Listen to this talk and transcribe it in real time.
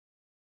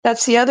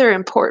That's the other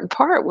important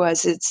part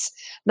was it's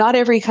not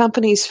every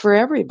company's for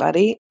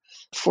everybody,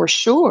 for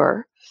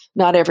sure.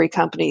 Not every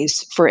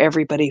company's for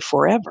everybody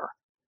forever.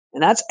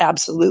 And that's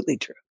absolutely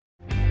true.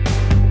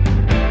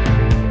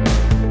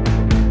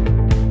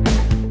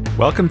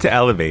 Welcome to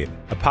Elevate,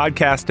 a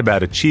podcast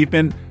about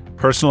achievement,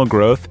 personal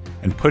growth,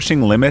 and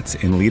pushing limits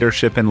in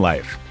leadership and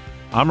life.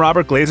 I'm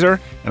Robert Glazer,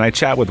 and I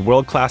chat with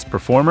world-class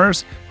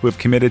performers who have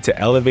committed to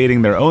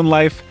elevating their own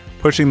life,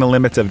 pushing the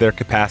limits of their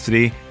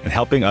capacity, and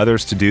helping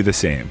others to do the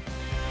same.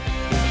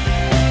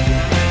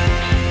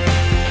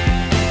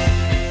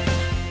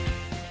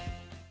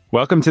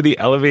 Welcome to the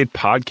Elevate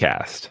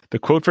podcast. The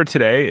quote for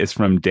today is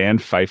from Dan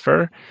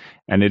Pfeiffer,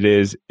 and it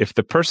is, "If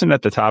the person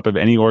at the top of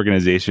any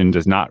organization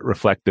does not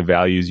reflect the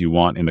values you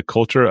want in the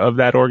culture of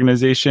that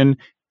organization,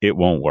 it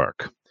won't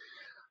work."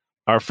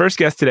 Our first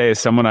guest today is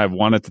someone I've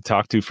wanted to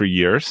talk to for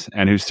years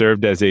and who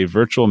served as a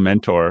virtual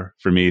mentor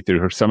for me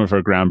through some of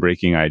her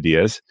groundbreaking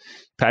ideas.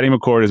 Patty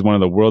McCord is one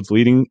of the world's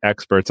leading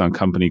experts on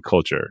company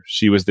culture.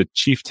 She was the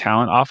chief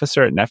talent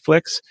officer at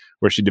Netflix,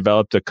 where she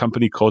developed a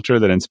company culture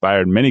that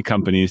inspired many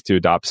companies to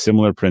adopt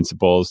similar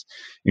principles,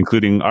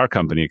 including our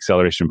company,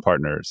 Acceleration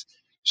Partners.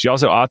 She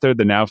also authored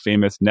the now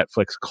famous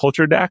Netflix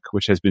Culture Deck,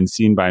 which has been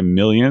seen by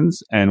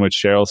millions and which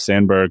Sheryl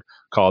Sandberg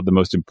called the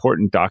most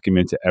important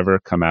document to ever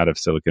come out of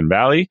Silicon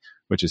Valley,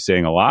 which is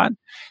saying a lot.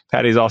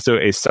 Patty is also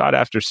a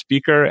sought-after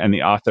speaker and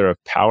the author of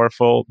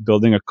Powerful: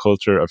 Building a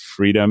Culture of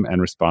Freedom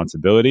and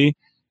Responsibility.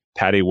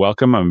 Patty,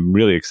 welcome. I'm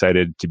really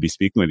excited to be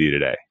speaking with you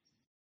today.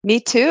 Me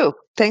too.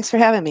 Thanks for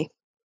having me.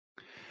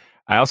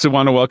 I also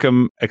want to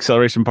welcome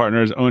Acceleration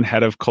Partners' own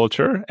head of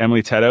culture,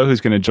 Emily Teddo,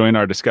 who's going to join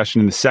our discussion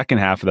in the second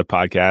half of the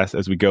podcast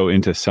as we go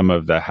into some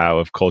of the how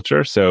of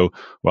culture. So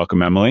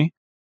welcome, Emily.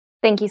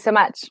 Thank you so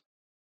much.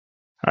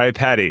 All right,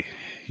 Patty,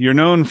 you're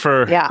known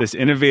for this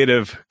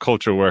innovative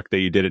culture work that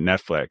you did at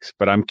Netflix,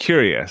 but I'm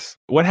curious,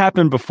 what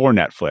happened before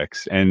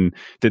Netflix? And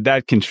did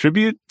that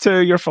contribute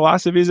to your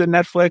philosophies at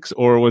Netflix,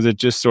 or was it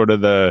just sort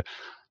of the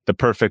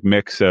perfect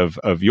mix of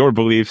your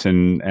beliefs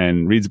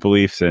and Reed's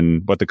beliefs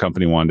and what the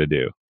company wanted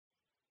to do?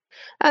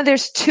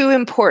 There's two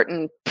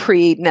important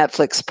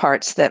pre-Netflix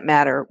parts that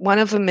matter. One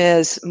of them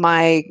is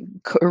my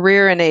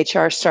career in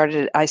HR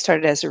I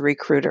started as a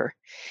recruiter.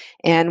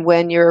 And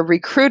when you're a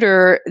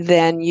recruiter,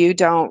 then you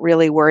don't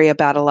really worry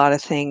about a lot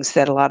of things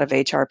that a lot of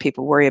HR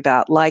people worry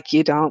about. Like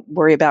you don't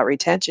worry about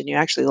retention. You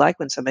actually like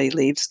when somebody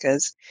leaves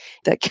because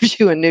that gives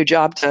you a new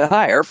job to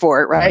hire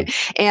for it, right?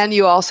 And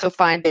you also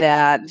find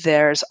that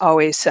there's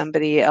always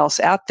somebody else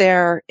out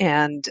there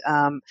and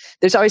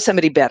there's always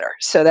somebody better.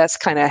 So that's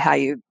kind of how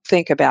you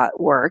think about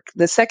work.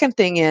 The second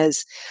thing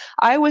is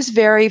I was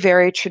very,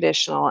 very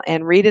traditional,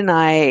 and Reed and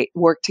I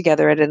worked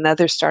together at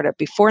another startup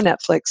before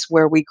Netflix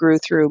where we grew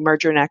through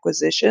merger and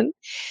acquisition.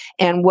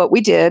 And what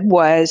we did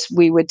was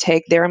we would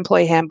take their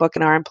employee handbook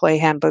and our employee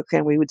handbook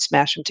and we would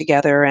smash them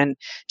together and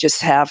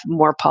just have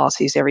more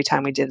policies every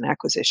time we did an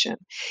acquisition.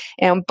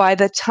 And by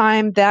the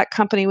time that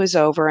company was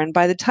over, I've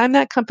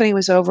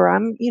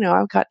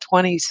got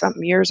 20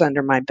 something years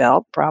under my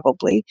belt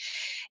probably.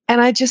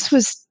 And I just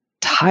was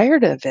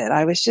tired of it.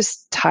 I was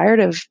just tired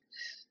of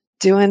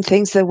doing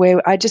things the way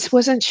I just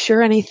wasn't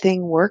sure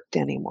anything worked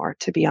anymore,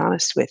 to be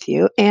honest with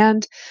you.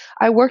 And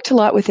I worked a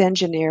lot with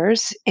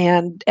engineers.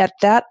 And at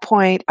that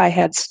point, I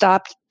had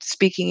stopped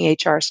speaking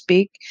HR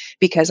speak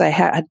because I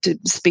had to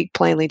speak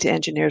plainly to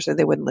engineers or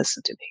they wouldn't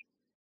listen to me.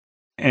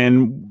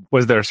 And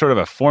was there sort of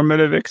a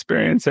formative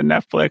experience at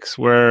Netflix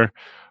where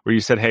you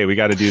said, hey, we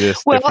got to do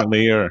this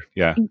differently?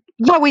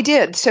 Well, we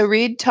did. So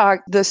Reed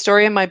talked the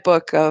story in my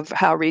book of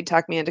how Reed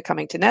talked me into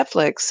coming to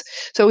Netflix.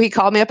 So he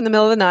called me up in the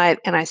middle of the night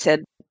and I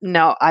said,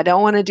 no, I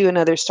don't want to do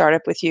another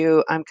startup with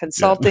you. I'm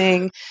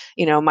consulting.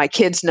 My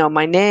kids know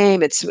my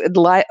name. It's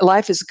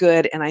life is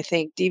good. And I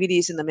think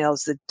DVDs in the mail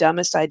is the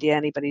dumbest idea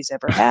anybody's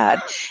ever had.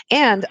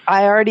 And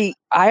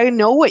I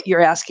know what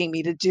you're asking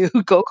me to do.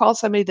 Go call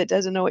somebody that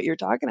doesn't know what you're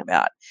talking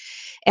about.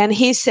 And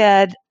he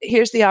said,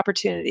 here's the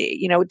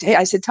opportunity.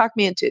 I said, talk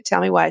me into it.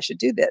 Tell me why I should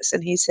do this.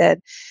 And he said,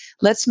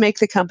 let's make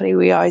the company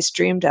we always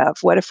dreamed of.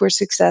 What if we're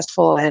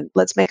successful? And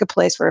let's make a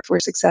place where if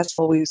we're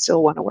successful, we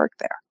still want to work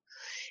there.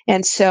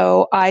 And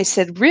so I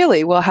said,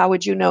 really? Well, how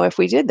would you know if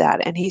we did that?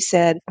 And he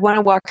said, I want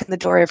to walk in the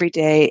door every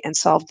day and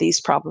solve these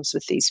problems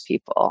with these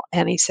people.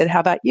 And he said, how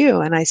about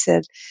you? And I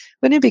said,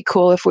 wouldn't it be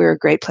cool if we were a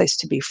great place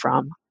to be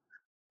from?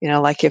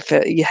 Like if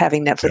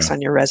having Netflix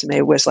on your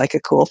resume was like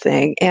a cool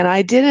thing. And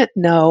I didn't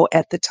know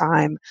at the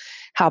time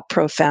how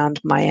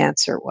profound my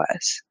answer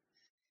was.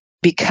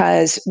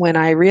 Because when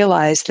I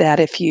realized that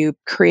if you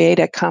create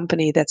a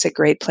company that's a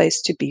great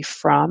place to be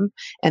from,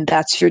 and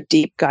that's your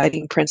deep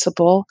guiding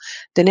principle,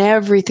 then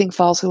everything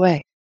falls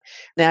away.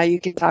 Now you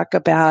can talk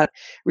about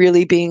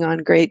really being on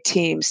great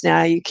teams.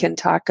 Now you can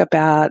talk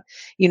about,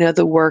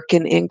 the work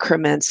in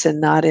increments and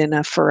not in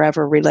a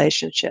forever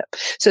relationship.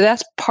 So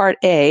that's part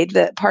A.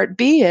 The part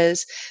B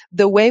is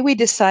the way we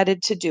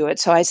decided to do it.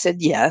 So I said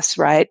yes,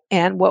 right?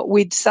 And what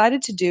we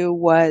decided to do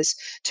was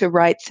to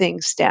write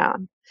things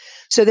down.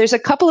 So there's a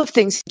couple of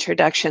things in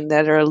introduction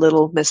that are a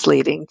little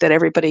misleading that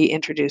everybody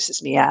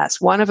introduces me as.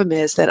 One of them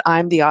is that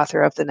I'm the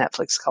author of the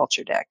Netflix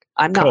culture deck.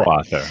 I'm not.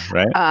 Co-author,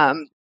 right?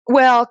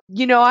 Well,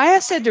 I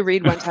said to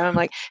Reed one time, I'm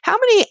like, how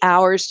many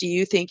hours do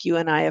you think you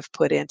and I have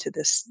put into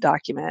this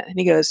document? And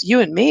he goes, you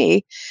and me?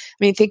 I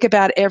mean, think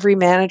about every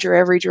manager,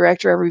 every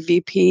director, every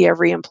VP,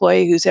 every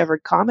employee who's ever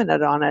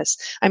commented on us.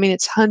 I mean,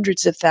 it's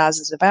hundreds of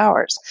thousands of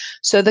hours.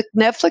 So the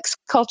Netflix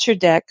culture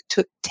deck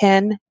took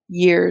 10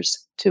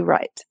 years to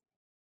write.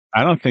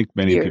 I don't think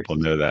many people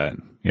know that.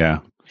 Yeah.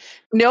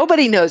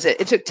 Nobody knows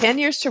it. It took 10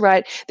 years to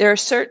write. There are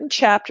certain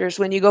chapters,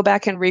 when you go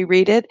back and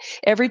reread it,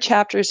 every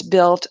chapter is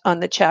built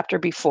on the chapter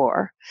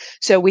before.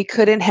 So we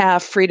couldn't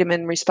have freedom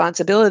and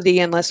responsibility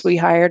unless we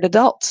hired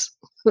adults.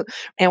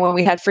 And when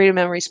we had freedom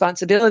and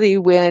responsibility,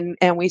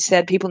 and we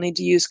said people need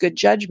to use good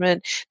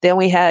judgment, then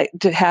we had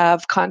to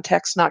have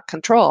context, not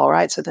control,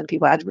 right? So then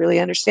people had to really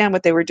understand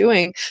what they were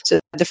doing.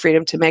 So the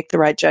freedom to make the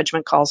right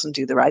judgment calls and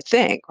do the right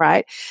thing,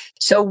 right?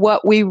 So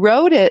what we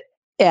wrote it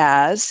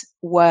as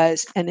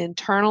was an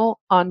internal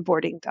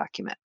onboarding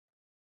document.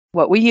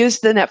 What we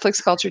used the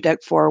Netflix culture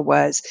deck for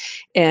was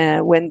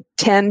when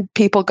 10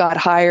 people got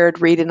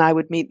hired, Reed and I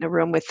would meet in a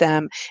room with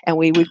them, and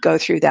we would go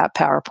through that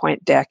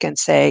PowerPoint deck and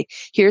say,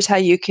 here's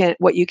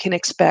what you can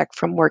expect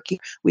from working.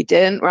 We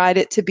didn't write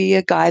it to be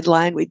a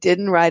guideline. We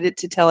didn't write it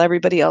to tell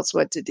everybody else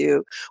what to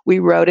do. We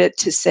wrote it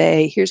to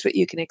say, here's what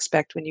you can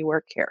expect when you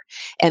work here.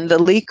 And the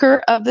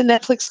leaker of the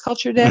Netflix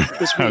culture deck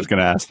was Reed. I was going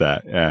to ask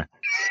that. Yeah.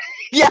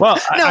 Yeah, well,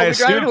 we were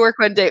driving to work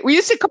one day. We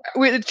used to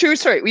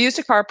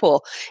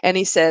carpool. And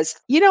he says,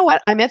 you know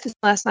what? I met this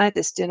last night at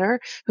this dinner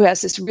who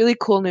has this really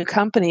cool new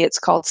company. It's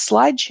called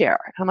SlideShare.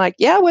 I'm like,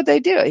 yeah, what'd they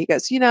do? He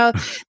goes,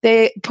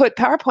 they put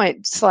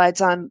PowerPoint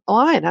slides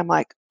online. I'm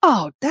like,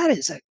 oh, that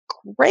is a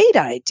great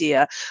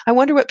idea. I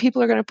wonder what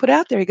people are going to put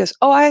out there. He goes,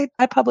 oh, I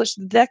published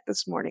the deck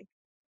this morning.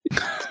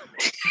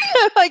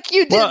 I'm like,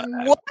 you did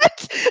what?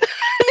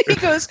 And he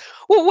goes,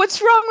 well,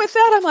 what's wrong with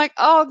that? I'm like,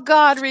 oh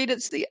God, Reed,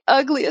 it's the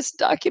ugliest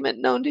document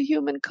known to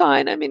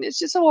humankind. I mean, it's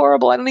just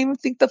horrible. I don't even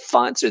think the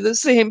fonts are the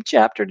same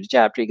chapter to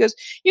chapter. He goes,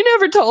 you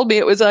never told me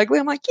it was ugly.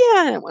 I'm like,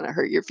 yeah, I don't want to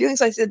hurt your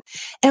feelings. I said,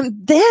 and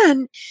then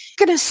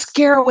you're going to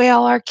scare away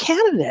all our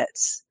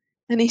candidates.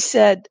 And he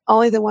said,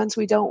 only the ones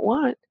we don't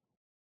want.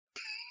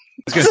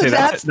 I was going to say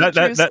that's the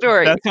true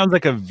story. That sounds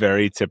like a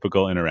very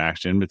typical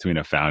interaction between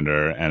a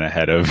founder and a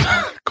head of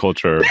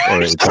culture or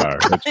HR.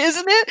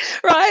 Isn't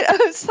it? Right? I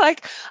was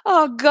like,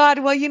 oh God,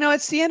 well,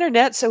 it's the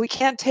internet, so we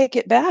can't take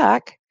it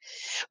back.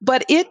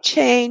 But it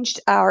changed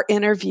our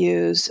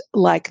interviews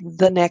like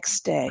the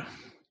next day.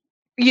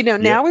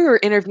 Now we were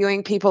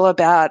interviewing people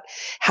about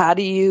how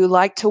do you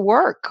like to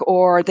work?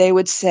 Or they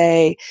would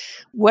say,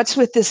 what's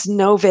with this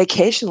no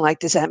vacation? Like,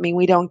 does that mean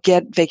we don't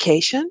get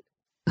vacation?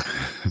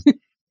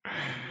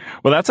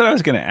 Well, that's what I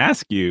was going to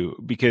ask you,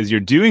 because you're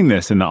doing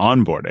this in the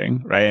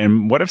onboarding, right?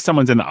 And what if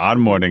someone's in the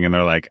onboarding and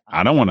they're like,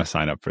 I don't want to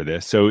sign up for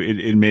this. So it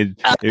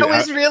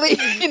was really,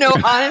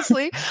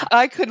 honestly,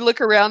 I could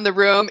look around the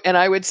room and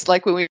I would,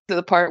 like when we get to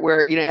the part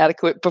where,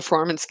 adequate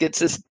performance gets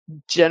this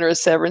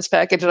generous severance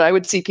package, and I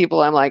would see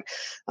people, I'm like,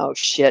 oh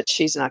shit,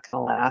 she's not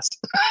going to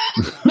last.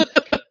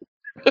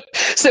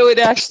 So it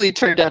actually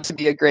turned out to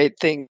be a great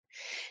thing.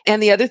 And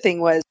the other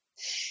thing was,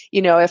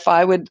 if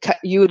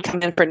you would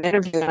come in for an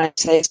interview and I'd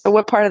say, so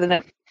what part of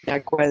the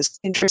network was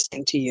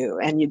interesting to you?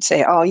 And you'd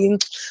say, oh,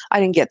 I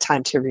didn't get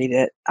time to read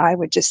it. I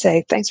would just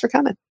say, thanks for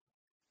coming.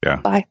 Yeah.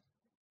 Bye.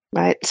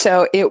 Right.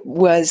 So it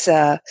was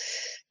a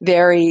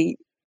very,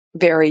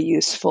 very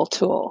useful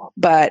tool.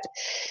 But,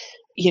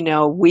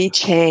 we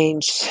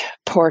changed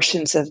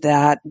portions of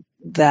that.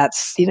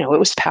 That's, it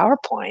was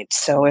PowerPoint.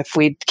 So if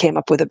we came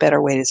up with a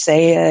better way to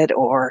say it,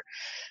 or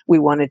we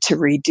wanted to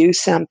redo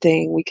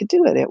something, we could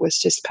do it. It was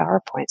just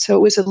PowerPoint. So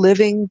it was a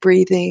living,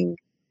 breathing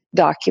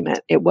document.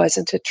 It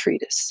wasn't a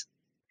treatise.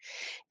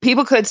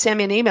 People could send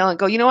me an email and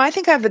go, I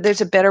think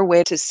there's a better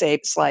way to say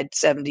slide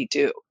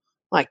 72. I'm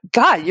like,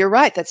 God, you're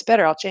right. That's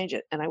better. I'll change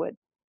it. And I would.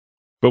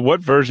 But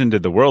what version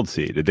did the world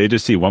see? Did they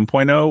just see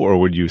 1.0, or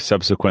would you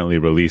subsequently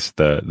release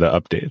the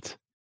updates?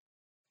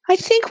 I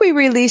think we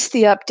released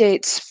the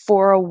updates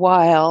for a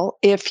while.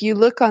 If you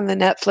look on the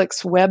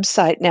Netflix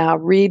website now,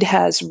 Reed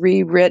has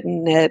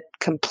rewritten it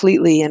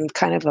completely in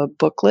kind of a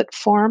booklet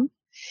form.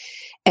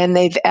 And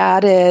they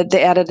added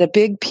a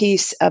big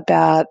piece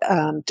about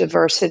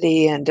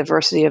diversity and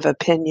diversity of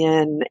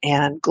opinion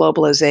and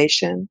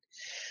globalization,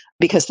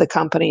 because the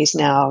company's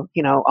now,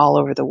 all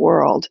over the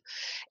world.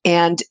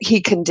 And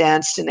he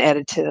condensed and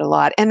edited a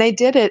lot. And they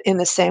did it in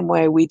the same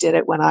way we did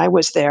it when I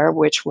was there,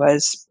 which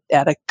was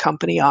at a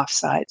company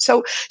offsite.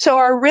 So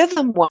our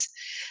rhythm was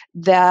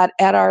that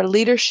at our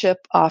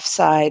leadership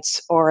offsites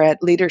or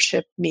at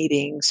leadership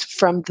meetings,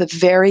 from the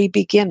very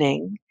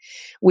beginning,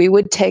 we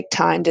would take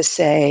time to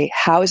say,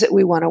 how is it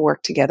we want to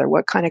work together?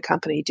 What kind of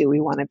company do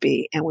we want to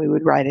be? And we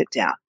would write it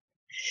down.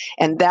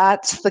 And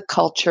that's the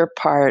culture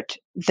part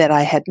that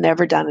I had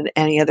never done in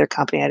any other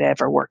company I'd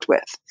ever worked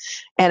with.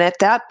 And at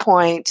that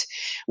point,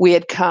 we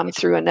had come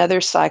through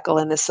another cycle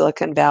in the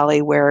Silicon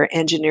Valley where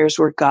engineers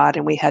were God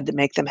and we had to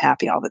make them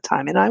happy all the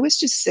time. And I was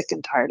just sick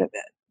and tired of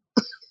it.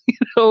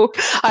 So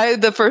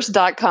the first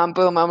 .com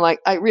boom, I'm like,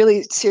 I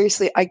really,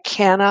 seriously, I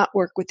cannot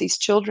work with these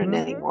children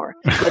anymore.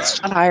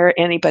 Let's not hire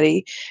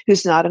anybody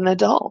who's not an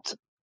adult.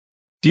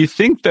 Do you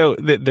think, though,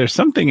 that there's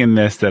something in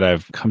this that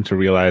I've come to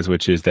realize,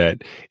 which is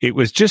that it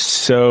was just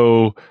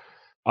so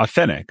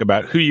authentic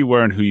about who you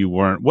were and who you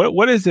weren't?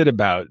 What is it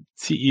about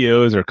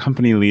CEOs or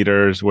company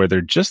leaders where they're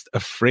just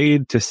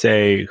afraid to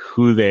say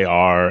who they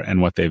are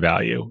and what they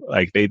value?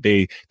 Like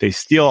they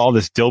steal all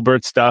this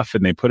Dilbert stuff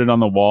and they put it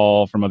on the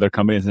wall from other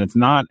companies, and it's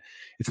not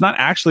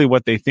actually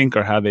what they think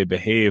or how they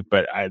behave,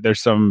 but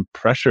there's some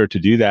pressure to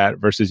do that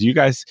versus you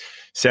guys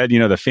said,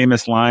 the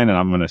famous line, and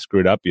I'm going to screw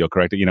it up, you'll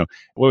correct it,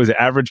 what was it?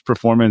 Average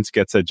performance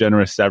gets a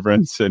generous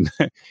severance. And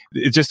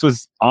it just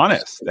was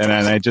honest. And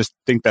I just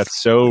think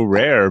that's so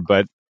rare,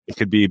 but it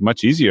could be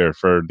much easier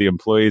for the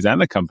employees and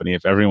the company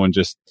if everyone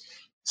just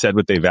said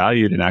what they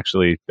valued and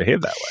actually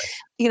behaved that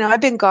way.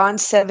 I've been gone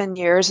 7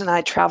 years and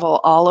I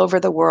travel all over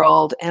the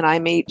world and I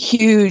meet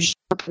huge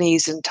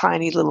companies and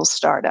tiny little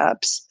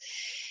startups.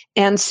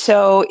 And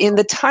so in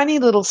the tiny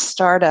little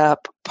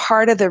startup,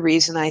 part of the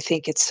reason I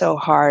think it's so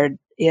hard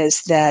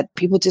is that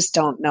people just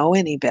don't know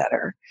any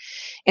better.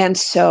 And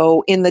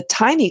so in the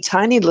tiny,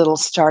 tiny little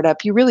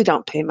startup, you really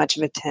don't pay much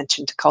of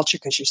attention to culture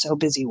because you're so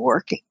busy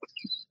working.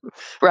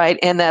 Right.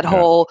 And that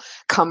whole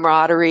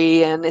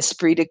camaraderie and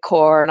esprit de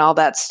corps and all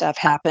that stuff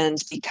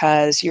happens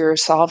because you're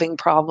solving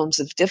problems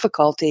of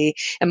difficulty.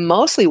 And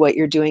mostly what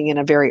you're doing in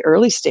a very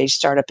early stage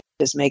startup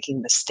is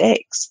making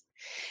mistakes.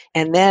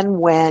 And then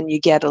when you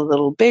get a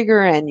little bigger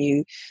and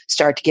you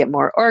start to get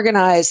more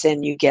organized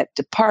and you get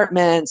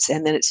departments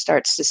and then it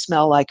starts to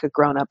smell like a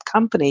grown-up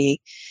company,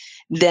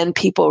 then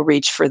people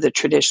reach for the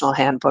traditional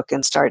handbook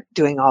and start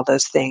doing all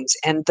those things.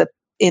 And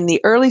in the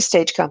early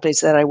stage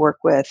companies that I work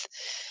with,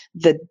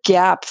 the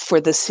gap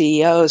for the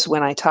CEOs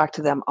when I talk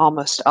to them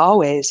almost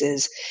always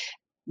is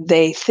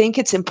they think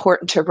it's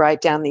important to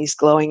write down these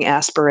glowing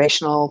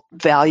aspirational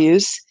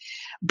values,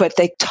 but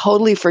they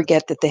totally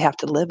forget that they have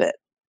to live it.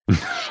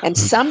 And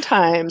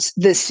sometimes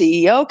the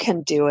CEO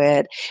can do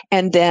it.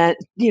 And then,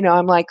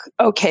 I'm like,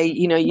 okay,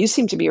 you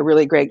seem to be a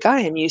really great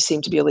guy and you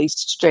seem to be at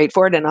least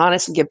straightforward and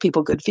honest and give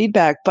people good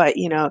feedback. But,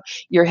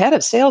 your head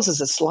of sales is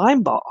a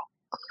slime ball.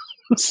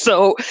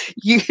 So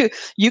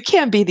you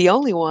can't be the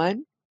only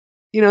one.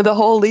 The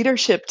whole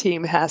leadership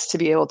team has to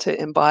be able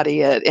to embody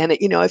it. And,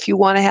 if you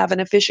want to have an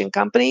efficient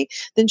company,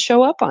 then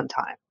show up on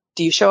time.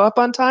 Do you show up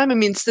on time? I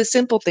mean, it's the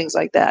simple things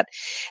like that.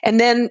 And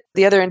then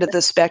the other end of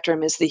the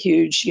spectrum is the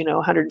huge,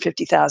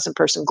 150,000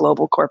 person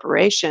global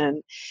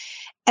corporation,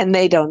 and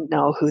they don't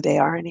know who they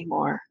are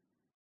anymore.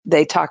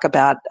 They talk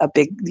about a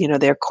big,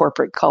 their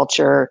corporate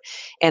culture,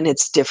 and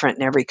it's different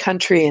in every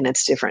country and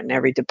it's different in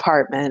every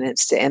department.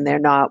 And they're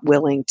not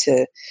willing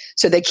to,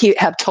 so they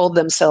have told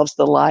themselves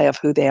the lie of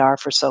who they are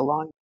for so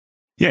long.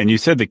 Yeah. And you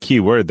said the key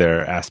word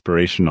there,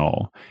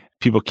 aspirational.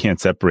 People can't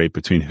separate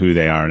between who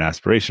they are and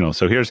aspirational.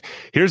 So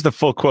here's the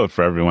full quote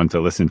for everyone to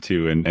listen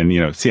to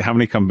and see how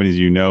many companies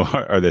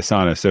are this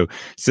honest. So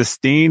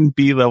sustained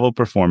B-level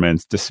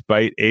performance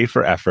despite A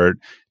for effort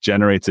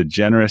generates a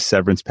generous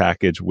severance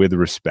package with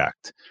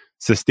respect.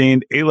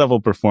 Sustained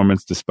A-level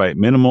performance despite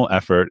minimal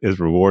effort is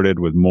rewarded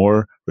with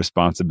more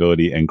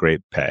responsibility and great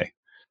pay.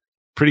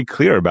 Pretty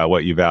clear about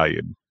what you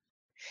valued.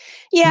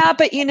 Yeah,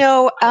 but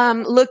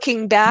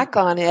looking back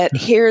on it,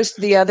 here's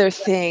the other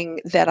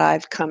thing that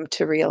I've come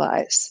to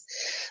realize.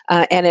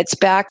 And it's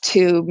back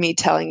to me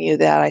telling you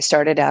that I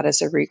started out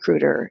as a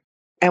recruiter.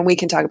 And we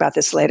can talk about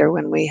this later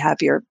when we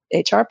have your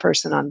HR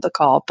person on the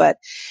call. But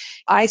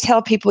I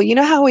tell people,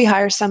 how we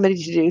hire somebody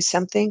to do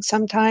something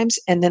sometimes,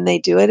 and then they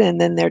do it,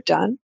 and then they're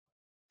done.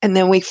 And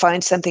then we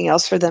find something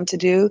else for them to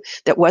do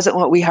that wasn't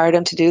what we hired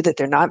them to do, that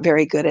they're not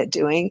very good at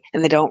doing,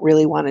 and they don't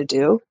really want to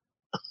do.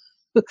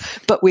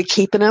 But we're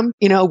keeping them,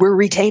 we're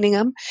retaining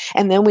them.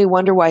 And then we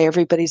wonder why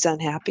everybody's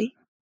unhappy,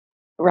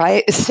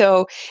 right?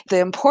 So the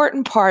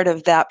important part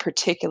of that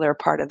particular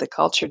part of the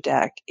culture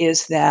deck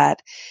is that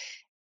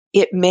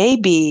it may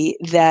be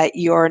that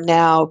your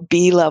now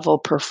B-level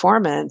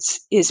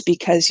performance is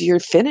because you're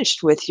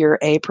finished with your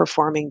A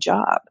performing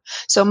job.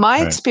 So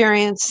my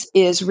experience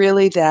is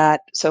really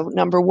that, so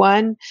number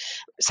one,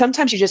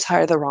 sometimes you just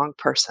hire the wrong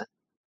person.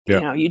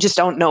 Yeah. You just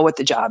don't know what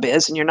the job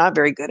is and you're not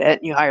very good at it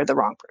and you hire the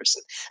wrong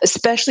person,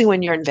 especially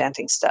when you're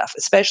inventing stuff,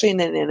 especially in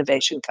an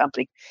innovation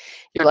company.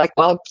 You're like,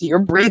 well, you're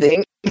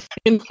breathing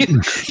and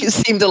you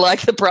seem to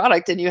like the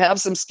product and you have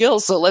some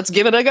skills, so let's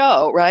give it a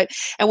go, right?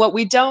 And what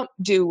we don't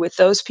do with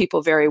those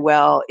people very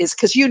well is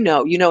because in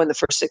the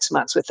first 6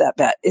 months with that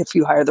bet, if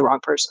you hire the wrong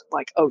person,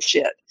 like, oh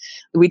shit,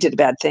 we did a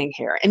bad thing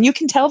here. And you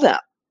can tell them,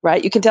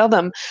 right? You can tell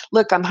them,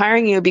 look, I'm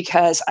hiring you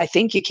because I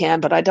think you can,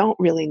 but I don't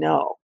really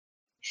know.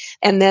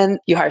 And then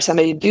you hire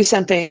somebody to do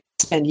something,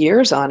 spend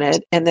years on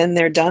it, and then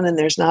they're done and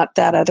there's not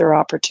that other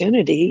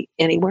opportunity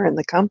anywhere in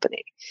the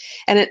company.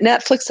 And at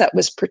Netflix, that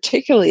was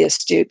particularly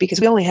astute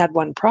because we only had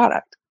one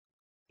product.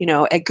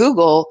 At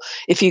Google,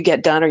 if you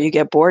get done or you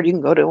get bored, you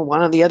can go to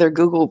one of the other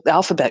Google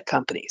Alphabet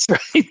companies, right?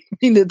 I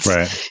mean,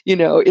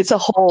 it's a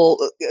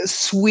whole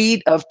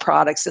suite of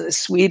products and a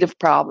suite of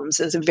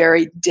problems. It's a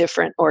very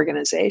different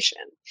organization.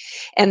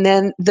 And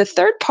then the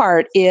third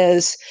part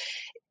is,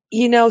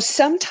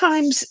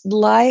 sometimes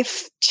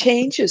life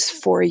changes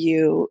for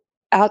you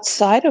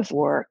outside of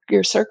work.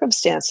 Your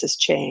circumstances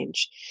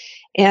change.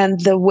 And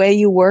the way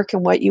you work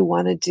and what you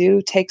want to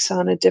do takes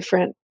on a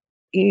different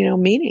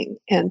meaning.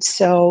 And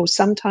so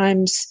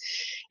sometimes,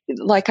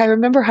 like I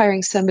remember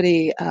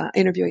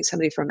interviewing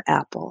somebody from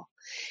Apple,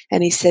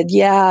 and he said,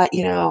 yeah,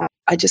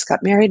 I just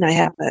got married and I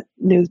have a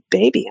new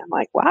baby. I'm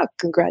like, wow,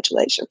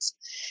 congratulations.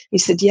 He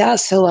said, yeah,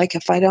 so like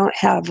if I don't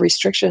have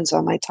restrictions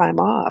on my time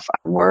off,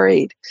 I'm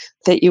worried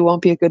that you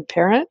won't be a good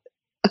parent.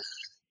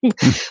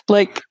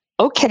 Like,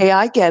 okay,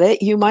 I get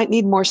it. You might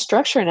need more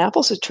structure, and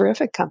Apple's a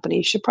terrific company.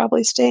 You should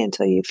probably stay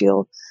until you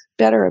feel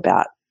better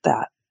about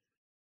that.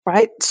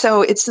 Right.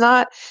 So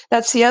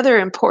that's the other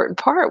important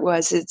part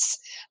was it's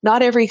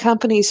not every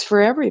company's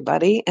for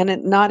everybody,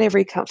 and not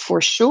every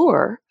company's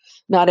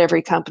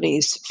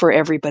for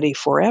everybody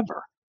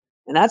forever.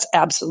 And that's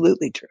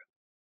absolutely true.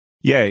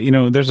 Yeah,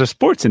 there's a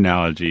sports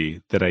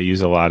analogy that I use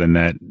a lot in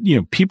that,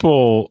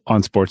 people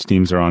on sports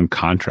teams are on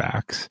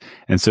contracts.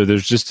 And so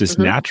there's just this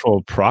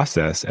natural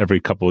process every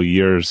couple of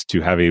years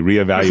to have a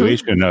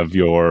reevaluation of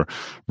your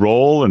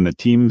role and the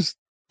team's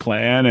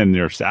plan and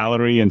your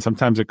salary, and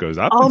sometimes it goes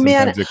up and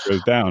sometimes it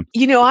goes down.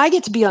 I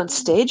get to be on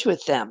stage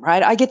with them,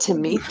 right? I get to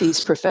meet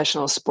these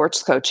professional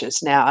sports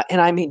coaches now,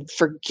 and I mean,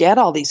 forget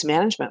all these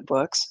management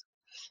books.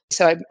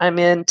 So I'm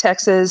in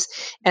Texas,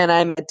 and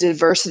I'm at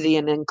Diversity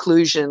and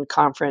Inclusion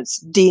Conference,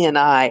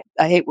 D&I.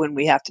 I hate when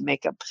we have to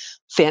make up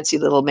fancy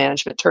little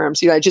management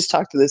terms. I just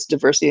talked to this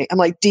diversity. I'm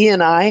like,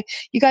 D&I?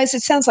 You guys,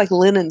 it sounds like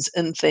linens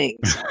and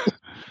things.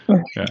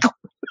 Yeah.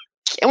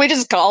 Can we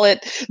just call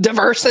it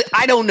diversity?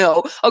 I don't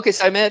know. Okay,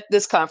 so I'm at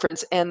this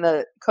conference, and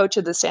the coach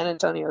of the San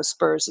Antonio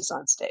Spurs is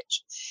on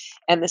stage.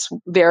 And this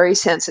very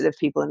sensitive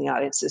people in the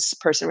audience, this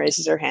person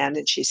raises her hand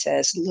and she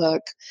says,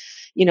 look,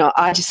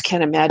 I just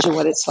can't imagine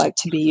what it's like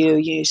to be you.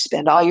 You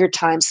spend all your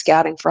time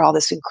scouting for all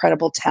this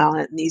incredible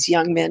talent, and these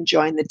young men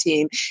join the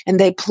team and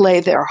they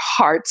play their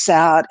hearts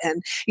out,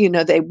 and,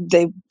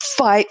 they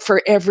fight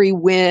for every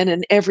win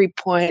and every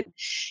point.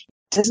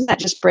 Doesn't that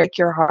just break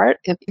your heart?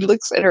 And he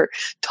looks at her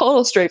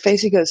total straight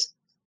face. He goes,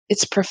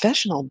 it's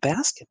professional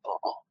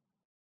basketball.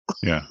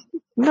 Yeah.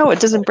 No,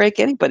 it doesn't break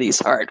anybody's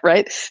heart,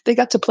 right? They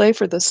got to play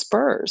for the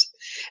Spurs.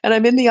 And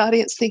I'm in the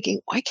audience thinking,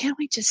 why can't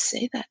we just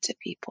say that to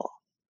people?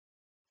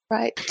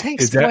 Right.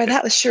 Thanks, boy.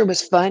 That sure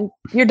was fun.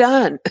 You're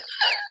done.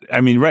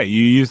 I mean, right.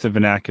 You use the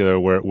vernacular,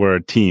 we're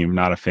a team,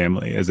 not a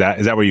family. Is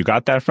that where you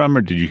got that from,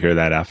 or did you hear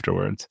that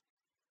afterwards?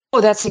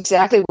 Oh, that's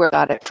exactly where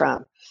I got it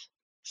from.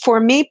 For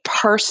me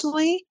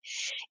personally,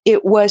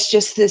 it was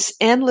just this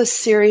endless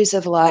series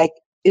of like,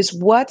 is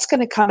what's going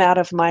to come out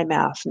of my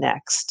mouth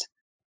next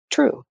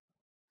true?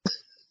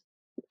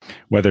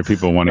 Whether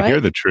people want to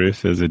hear the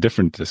truth is a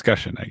different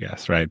discussion, I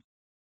guess, right?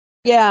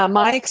 Yeah,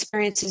 my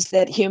experience is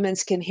that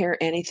humans can hear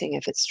anything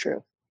if it's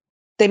true.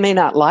 They may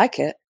not like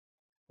it,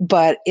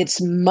 but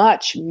it's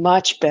much,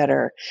 much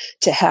better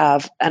to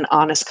have an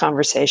honest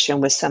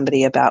conversation with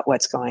somebody about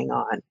what's going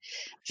on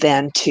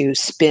than to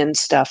spin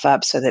stuff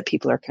up so that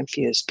people are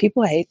confused.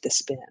 People hate the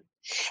spin.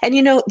 And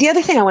the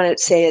other thing I wanted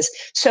to say is,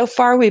 so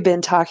far we've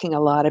been talking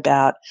a lot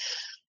about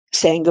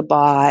saying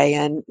goodbye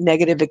and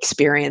negative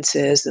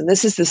experiences. And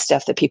this is the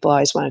stuff that people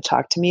always want to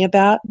talk to me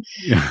about.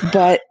 Yeah.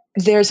 But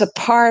there's a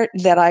part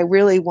that I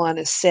really want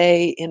to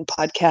say in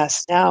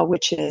podcasts now,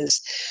 which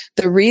is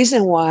the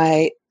reason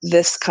why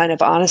this kind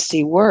of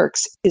honesty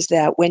works is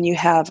that when you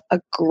have a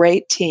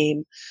great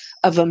team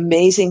of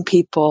amazing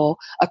people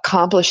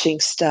accomplishing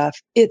stuff,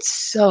 it's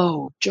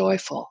so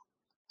joyful.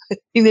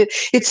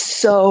 It's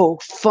so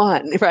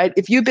fun, right?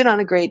 If you've been on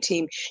a great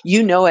team,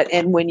 you know it.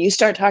 And when you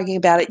start talking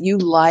about it, you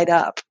light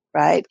up,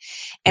 right?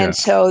 And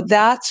so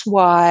that's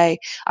why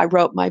I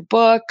wrote my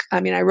book. I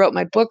mean, I wrote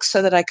my book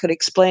so that I could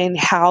explain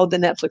how the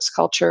Netflix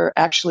culture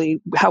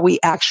how we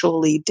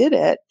actually did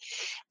it.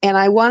 And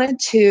I wanted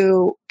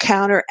to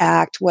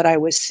counteract what I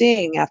was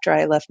seeing after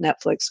I left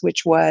Netflix,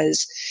 which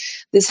was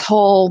this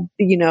whole,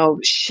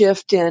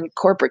 shift in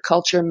corporate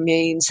culture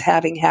means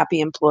having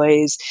happy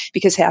employees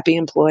because happy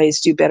employees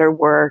do better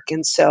work.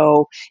 And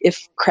so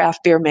if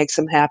craft beer makes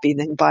them happy,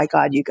 then by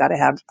God, you got to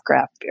have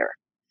craft beer.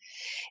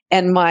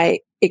 And my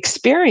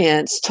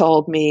experience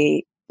told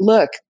me,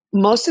 look,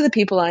 most of the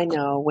people I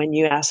know, when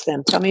you ask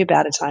them, tell me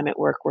about a time at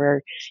work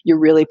where you're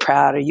really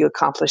proud or you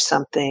accomplished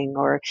something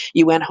or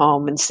you went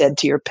home and said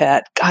to your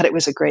pet, God, it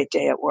was a great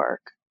day at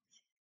work.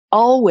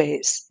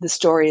 Always the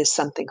story is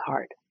something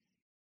hard.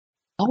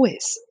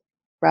 Always,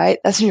 right?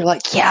 That's when you're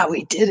like, yeah,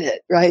 we did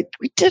it, right?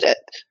 We did it.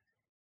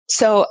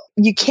 So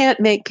you can't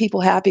make people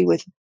happy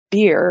with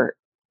beer.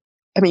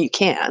 I mean, you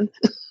can.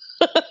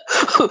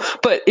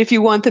 But if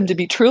you want them to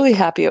be truly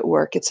happy at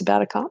work, it's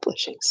about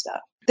accomplishing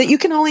stuff that you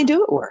can only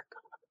do at work.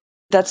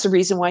 That's the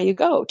reason why you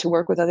go to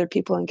work with other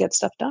people and get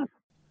stuff done.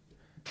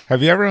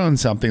 Have you ever owned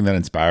something that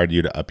inspired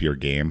you to up your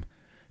game?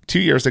 2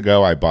 years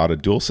ago, I bought a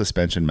dual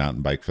suspension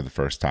mountain bike for the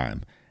first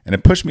time, and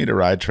it pushed me to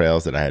ride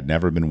trails that I had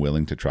never been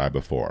willing to try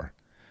before.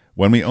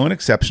 When we own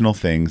exceptional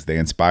things, they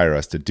inspire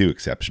us to do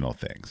exceptional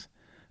things.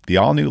 The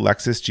all-new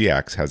Lexus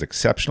GX has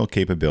exceptional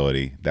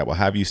capability that will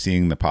have you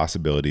seeing the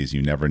possibilities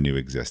you never knew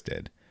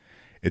existed.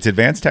 Its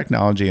advanced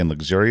technology and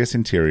luxurious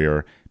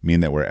interior mean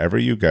that wherever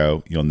you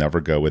go, you'll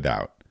never go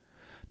without.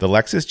 The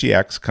Lexus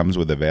GX comes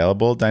with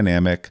available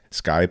dynamic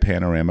sky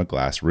panorama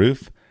glass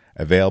roof,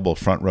 available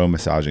front row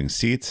massaging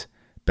seats,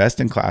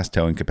 best-in-class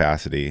towing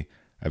capacity,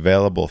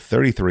 available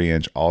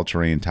 33-inch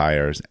all-terrain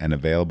tires, and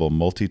available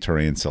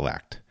multi-terrain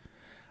select.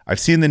 I've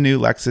seen the new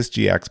Lexus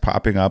GX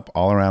popping up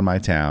all around my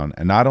town,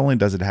 and not only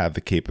does it have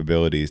the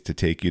capabilities to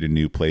take you to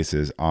new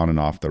places on and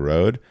off the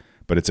road,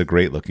 but it's a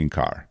great-looking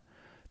car.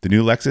 The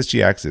new Lexus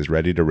GX is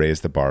ready to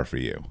raise the bar for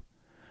you.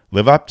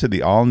 Live up to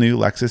the all-new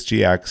Lexus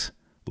GX,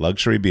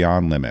 luxury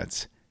beyond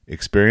limits.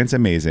 Experience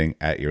amazing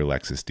at your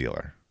Lexus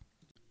dealer.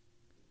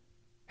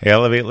 Hey,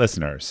 Elevate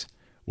listeners.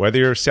 Whether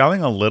you're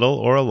selling a little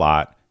or a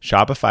lot,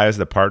 Shopify is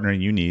the partner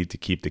you need to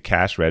keep the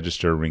cash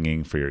register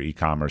ringing for your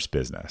e-commerce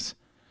business.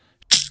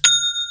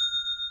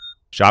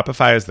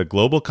 Shopify is the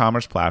global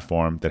commerce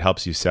platform that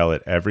helps you sell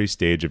at every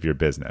stage of your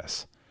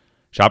business.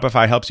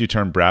 Shopify helps you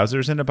turn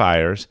browsers into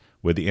buyers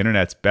with the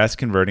internet's best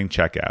converting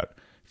checkout,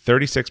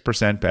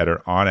 36%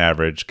 better on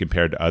average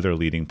compared to other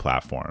leading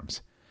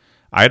platforms.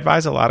 I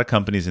advise a lot of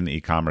companies in the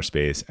e-commerce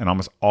space, and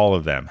almost all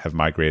of them have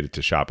migrated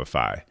to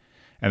Shopify.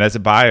 And as a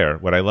buyer,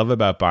 what I love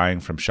about buying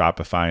from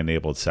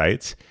Shopify-enabled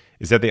sites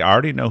is that they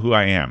already know who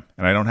I am,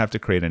 and I don't have to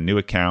create a new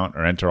account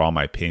or enter all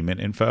my payment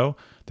info.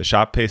 The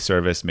Shop Pay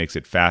service makes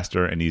it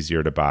faster and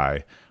easier to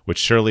buy, which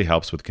surely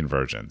helps with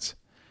conversions.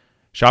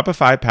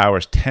 Shopify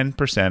powers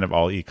 10% of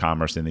all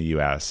e-commerce in the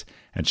US,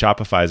 and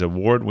Shopify's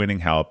award-winning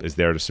help is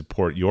there to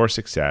support your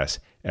success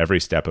every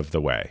step of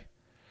the way.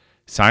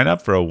 Sign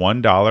up for a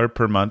 $1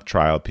 per month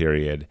trial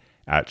period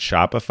at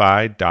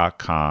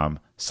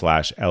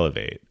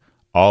shopify.com/elevate,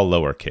 all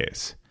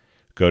lowercase.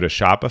 Go to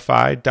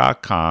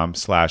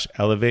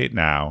shopify.com/elevate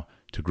now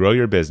to grow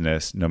your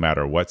business no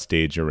matter what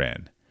stage you're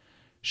in.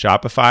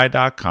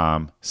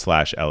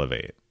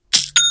 Shopify.com/elevate.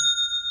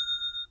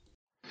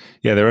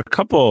 Yeah, there were a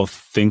couple of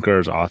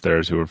thinkers,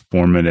 authors who were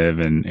formative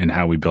in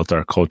how we built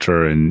our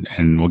culture, and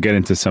we'll get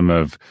into some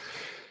of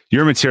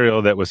your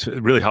material that was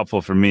really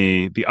helpful for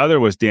me. The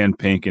other was Dan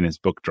Pink in his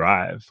book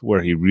Drive,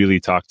 where he really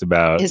talked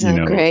about, Isn't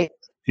it great?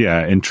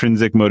 Yeah,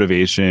 intrinsic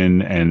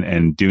motivation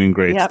and doing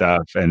great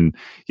stuff. And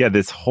yeah,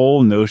 this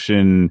whole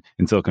notion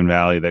in Silicon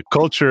Valley that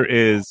culture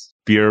is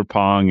beer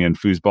pong and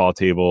foosball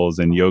tables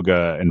and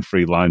yoga and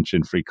free lunch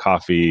and free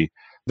coffee.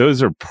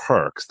 Those are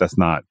perks. That's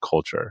not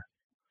culture.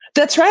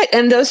 That's right.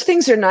 And those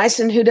things are nice.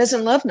 And who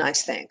doesn't love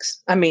nice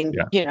things? I mean,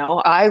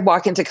 I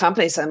walk into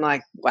companies, I'm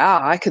like, wow,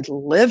 I could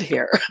live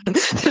here. I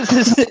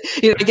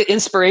get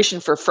inspiration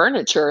for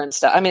furniture and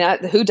stuff. I mean,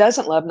 who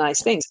doesn't love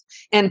nice things?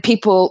 And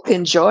people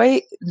enjoy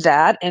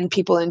that, and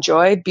people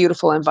enjoy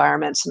beautiful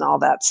environments and all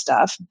that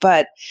stuff.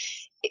 But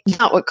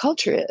not what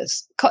culture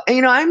is.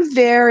 I'm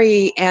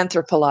very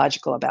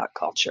anthropological about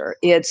culture.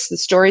 It's the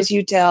stories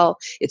you tell.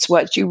 It's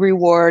what you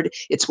reward.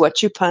 It's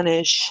what you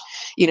punish.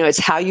 It's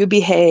how you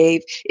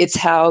behave. It's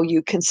how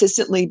you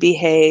consistently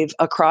behave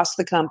across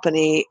the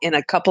company in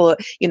a couple of,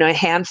 a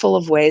handful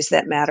of ways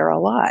that matter a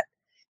lot.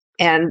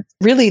 And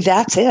really,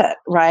 that's it,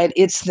 right?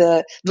 It's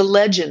the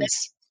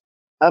legends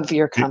of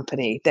your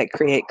company that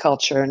create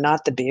culture,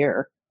 not the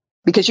beer.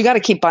 Because you got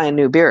to keep buying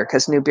new beer,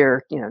 because new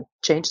beer,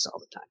 changes all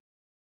the time.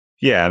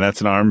 Yeah, that's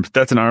an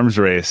arms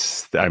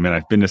race. I mean,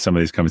 I've been to some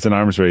of these companies. It's an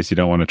arms race you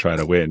don't want to try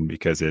to win,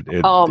 because you and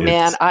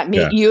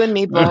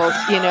me both.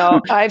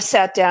 I've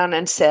sat down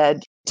and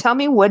said, tell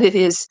me what it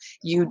is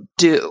you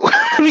do.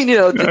 I mean,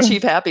 the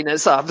chief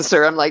happiness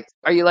officer. I'm like,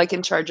 are you like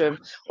in charge of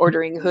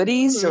ordering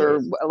hoodies, or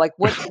like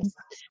what?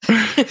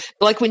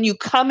 Like when you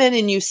come in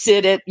and you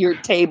sit at your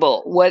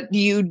table, what do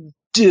you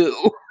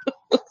do?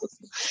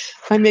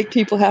 I make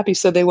people happy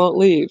so they won't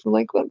leave. I'm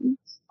like, well,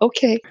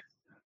 okay.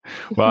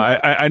 Well,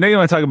 I know you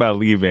want to talk about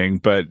leaving,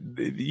 but,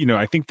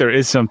 I think there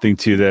is something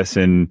to this,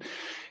 and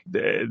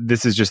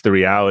this is just the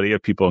reality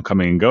of people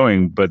coming and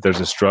going, but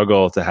there's a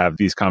struggle to have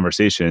these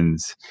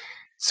conversations.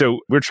 So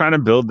we're trying to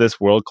build this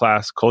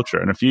world-class culture.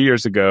 And a few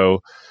years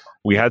ago,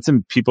 we had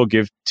some people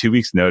give 2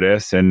 weeks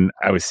notice, and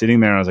I was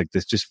sitting there and I was like,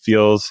 this just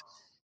feels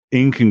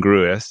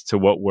incongruous to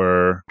what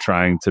we're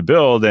trying to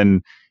build.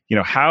 And,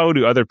 how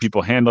do other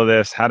people handle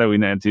this? How do we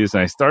not do this?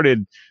 And I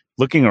started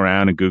looking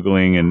around and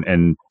Googling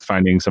and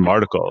finding some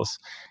articles.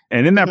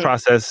 And in that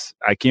process,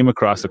 I came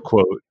across a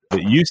quote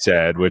that you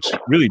said, which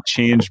really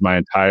changed my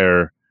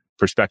entire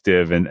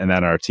perspective and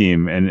that our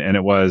team. And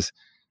it was,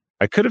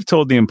 I could have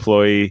told the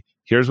employee,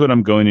 here's what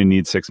I'm going to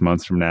need 6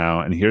 months from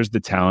now, and here's the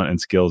talent and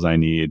skills I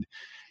need.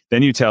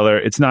 Then you tell her,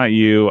 it's not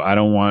you. I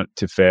don't want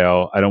to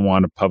fail. I don't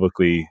want to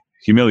publicly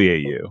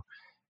humiliate you.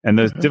 And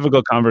those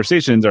difficult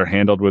conversations are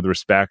handled with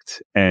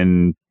respect,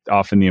 and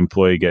often the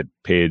employee get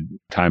paid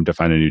time to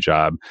find a new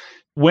job.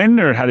 When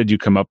or how did you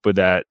come up with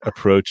that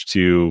approach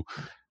to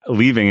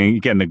leaving, and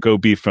again, the go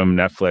be from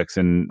Netflix,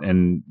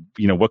 and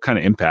what kind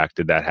of impact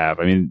did that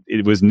have? I mean,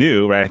 it was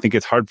new, right? I think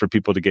it's hard for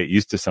people to get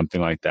used to something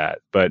like that.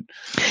 But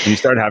when you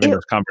started having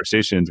those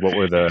conversations, what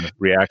were the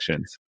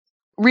reactions?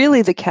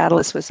 Really, the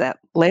catalyst was that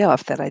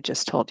layoff that I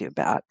just told you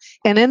about.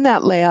 And in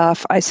that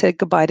layoff, I said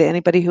goodbye to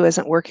anybody who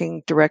isn't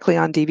working directly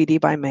on DVD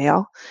by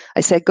mail.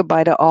 I said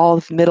goodbye to all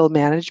of middle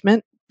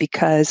management,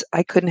 because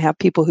I couldn't have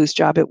people whose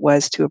job it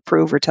was to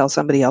approve or tell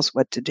somebody else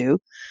what to do,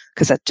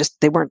 because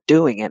they weren't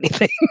doing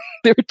anything.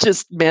 They were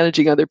just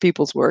managing other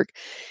people's work.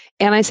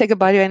 And I said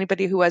goodbye to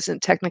anybody who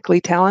wasn't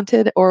technically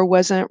talented or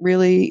wasn't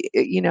really,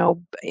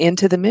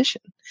 into the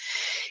mission.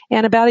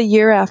 And about a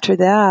year after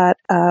that,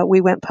 we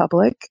went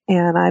public,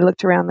 and I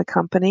looked around the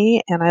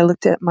company and I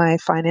looked at my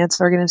finance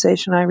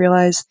organization. I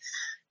realized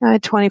I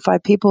had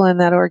 25 people in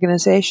that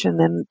organization,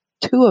 and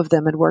 2 of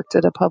them had worked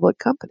at a public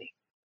company,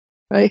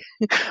 right?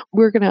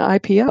 We're going to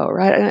IPO,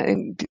 right?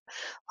 And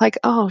like,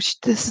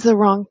 this is the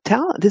wrong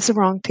talent. This is the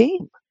wrong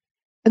team.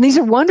 And these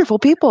are wonderful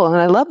people, and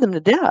I love them to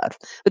death.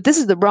 But this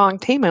is the wrong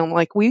team. And I'm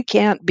like, we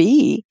can't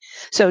be.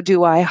 So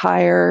do I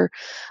hire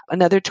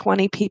another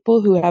 20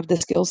 people who have the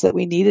skills that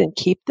we need and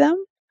keep them?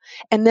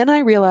 And then I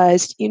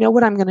realized,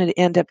 what I'm going to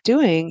end up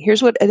doing?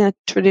 Here's what in a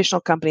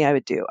traditional company I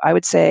would do. I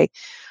would say,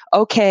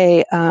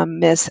 okay,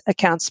 Miss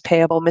Accounts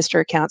Payable, Mr.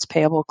 Accounts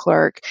Payable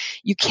Clerk,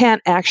 you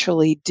can't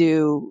actually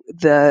do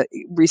the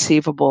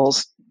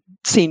receivables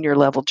senior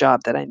level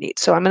job that I need.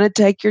 So I'm going to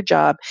take your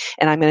job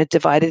and I'm going to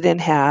divide it in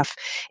half.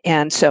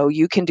 And so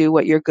you can do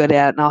what you're good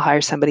at, and I'll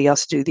hire somebody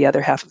else to do the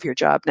other half of your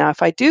job. Now,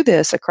 if I do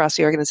this across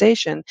the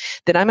organization,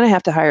 then I'm going to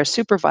have to hire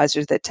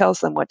supervisors that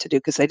tells them what to do,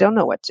 because they don't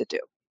know what to do.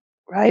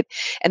 Right.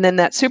 And then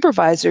that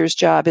supervisor's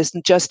job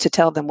isn't just to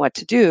tell them what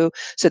to do.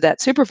 So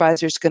that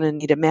supervisor is going to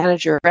need a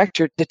manager or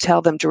director to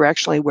tell them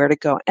directionally where to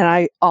go.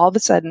 And all of a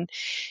sudden,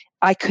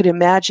 I could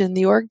imagine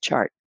the org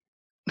chart.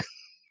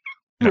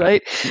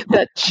 Right?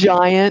 That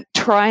giant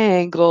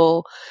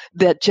triangle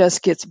that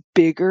just gets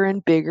bigger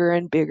and bigger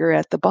and bigger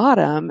at the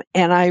bottom.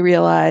 And I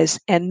realize,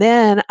 and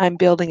then I'm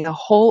building a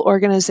whole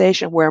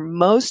organization where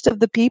most of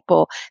the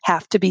people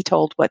have to be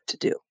told what to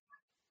do.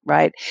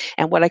 Right.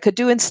 And what I could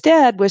do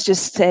instead was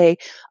just say,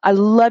 I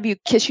love you,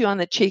 kiss you on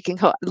the cheek and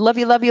go, love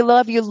you, love you,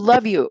 love you,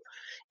 love you.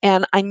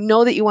 And I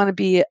know that you want to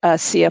be a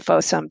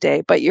CFO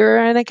someday, but you're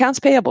an accounts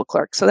payable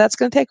clerk. So that's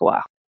going to take a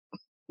while.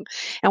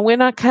 And we're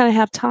not going to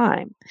have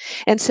time.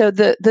 And so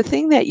the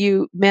thing that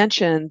you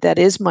mentioned that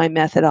is my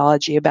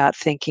methodology about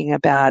thinking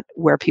about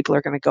where people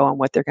are going to go and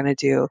what they're going to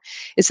do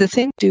is the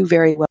thing to do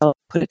very well,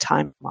 put a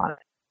time on it.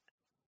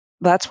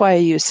 That's why I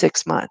use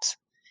 6 months.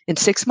 In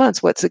 6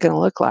 months, what's it going to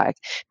look like?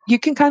 You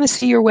can kind of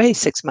see your way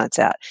 6 months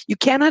out. You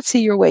cannot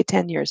see your way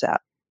 10 years out.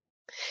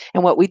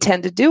 And what we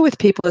tend to do with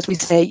people is we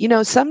say,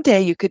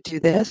 someday you could do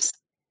this.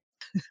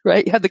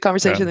 Right? You have the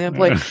conversation with the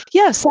employee.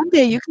 Yeah,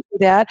 someday you could do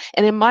that.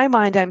 And in my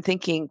mind, I'm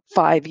thinking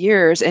 5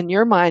 years. And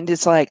your mind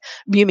is like,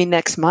 you mean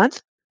next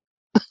month?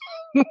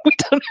 We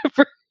don't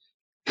ever,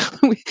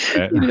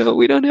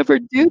 we don't ever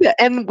do that.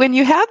 And when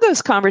you have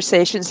those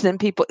conversations,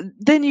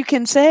 then you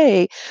can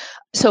say,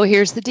 so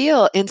here's the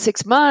deal. In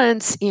 6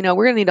 months, we're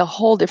going to need a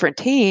whole different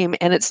team.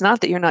 And it's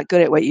not that you're not good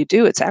at what you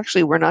do. It's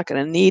actually, we're not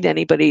going to need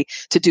anybody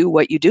to do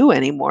what you do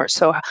anymore.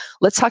 So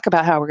let's talk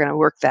about how we're going to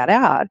work that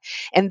out.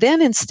 And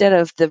then instead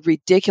of the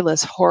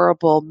ridiculous,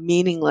 horrible,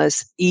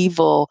 meaningless,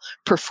 evil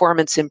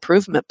performance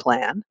improvement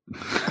plan.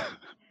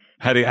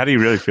 How do you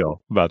really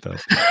feel about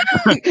this?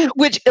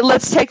 Which,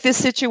 let's take this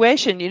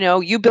situation.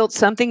 You built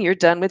something, you're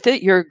done with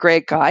it. You're a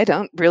great guy. I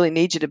don't really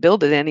need you to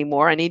build it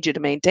anymore. I need you to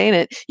maintain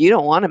it. You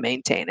don't want to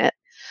maintain it.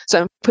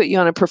 So I'm put you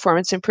on a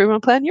performance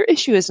improvement plan. Your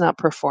issue is not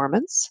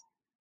performance.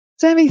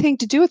 It doesn't have anything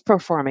to do with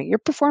performing.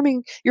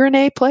 You're an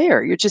A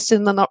player. You're just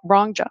in the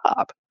wrong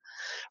job.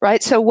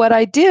 Right. So what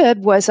I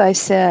did was I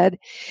said,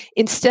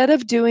 instead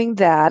of doing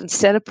that,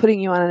 instead of putting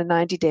you on a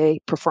 90-day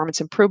performance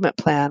improvement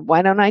plan,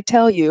 why don't I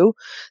tell you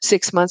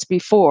 6 months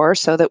before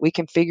so that we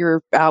can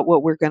figure out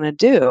what we're going to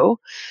do,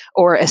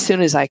 or as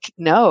soon as I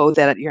know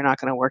that you're not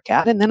going to work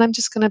out. And then I'm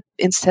just going to,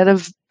 instead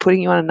of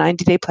putting you on a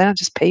 90-day plan, I'll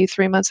just pay you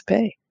 3 months of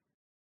pay.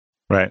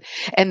 Right.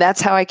 And that's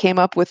how I came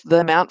up with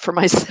the amount for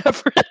my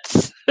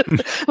severance.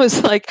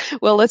 Was like,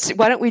 well,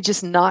 why don't we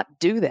just not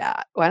do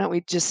that? Why don't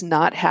we just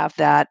not have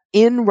that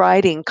in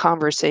writing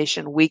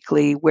conversation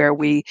weekly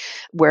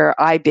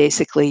where I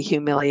basically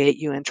humiliate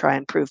you and try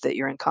and prove that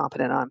you're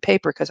incompetent on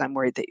paper because I'm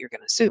worried that you're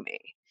going to sue me.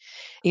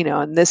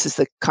 And this is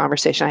the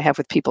conversation I have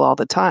with people all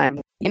the time.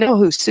 You know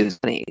who sues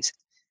companies?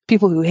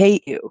 People who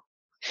hate you.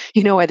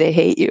 You know why they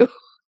hate you?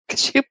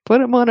 Because you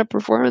put them on a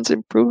performance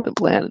improvement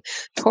plan,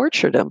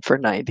 tortured them for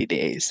 90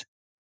 days.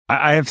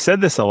 I have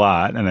said this a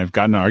lot, and I've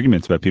gotten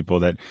arguments about people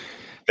that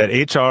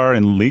HR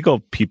and legal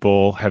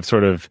people have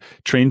sort of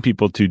trained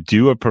people to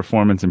do a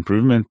performance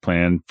improvement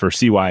plan for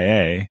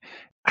CYA.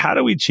 How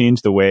do we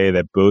change the way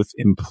that both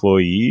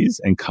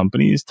employees and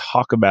companies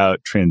talk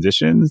about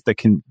transitions that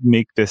can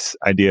make this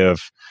idea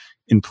of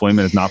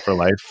employment is not for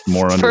life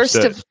more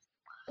understood?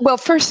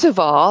 First of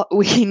all,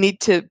 we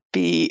need to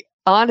be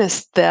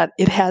honest that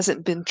it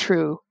hasn't been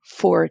true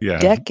for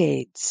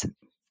decades.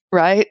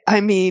 Right?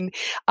 I mean,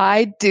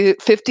 I do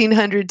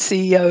 1,500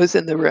 CEOs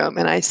in the room,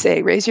 and I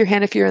say, raise your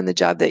hand if you're in the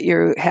job that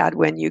you had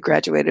when you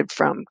graduated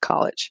from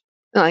college.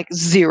 And like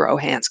 0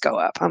 hands go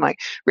up. I'm like,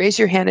 raise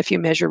your hand if you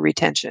measure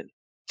retention.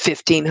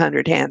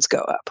 1,500 hands go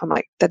up. I'm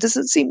like, that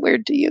doesn't seem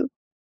weird to you?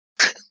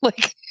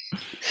 Like,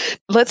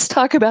 let's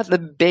talk about the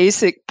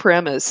basic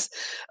premise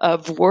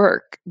of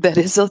work that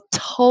is a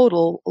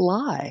total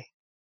lie.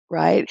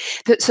 Right?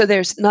 So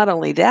there's not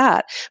only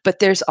that, but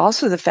there's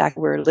also the fact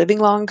we're living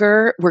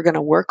longer, we're going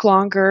to work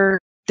longer.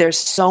 There's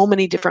so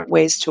many different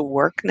ways to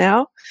work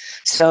now.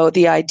 So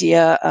the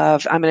idea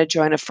of I'm going to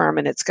join a firm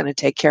and it's going to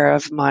take care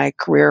of my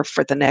career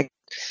for the next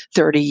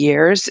 30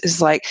 years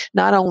is like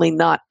not only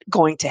not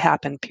going to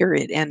happen,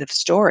 period, end of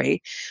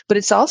story, but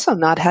it's also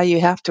not how you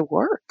have to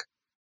work.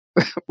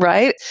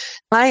 Right?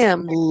 I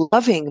am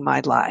loving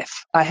my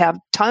life. I have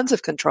tons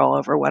of control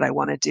over what I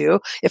want to do.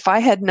 If I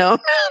had known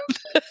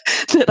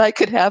that I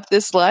could have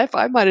this life,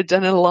 I might have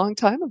done it a long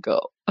time ago.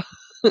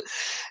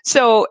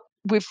 So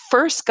we've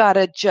first got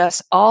to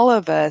just all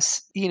of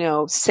us,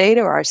 say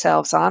to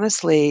ourselves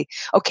honestly,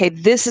 okay,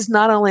 this is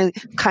not only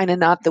kind of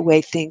not the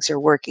way things are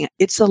working,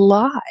 it's a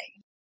lie.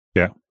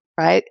 Yeah.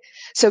 Right?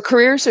 So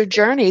careers are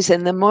journeys,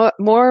 and the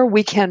more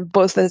we can,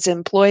 both as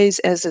employees,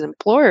 as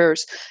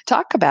employers,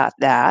 talk about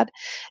that,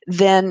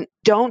 then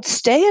don't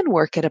stay and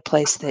work at a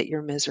place that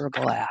you're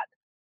miserable at.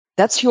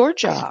 That's your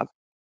job.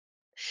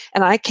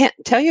 And I can't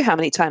tell you how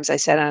many times I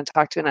sat down and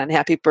talked to an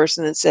unhappy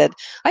person and said,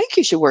 I think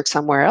you should work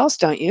somewhere else,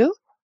 don't you?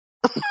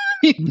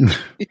 You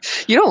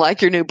don't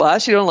like your new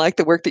boss. You don't like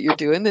the work that you're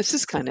doing. This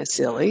is kind of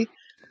silly.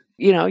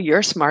 You're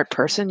a smart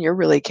person. You're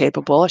really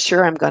capable.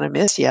 Sure, I'm going to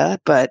miss you,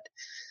 but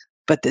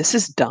this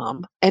is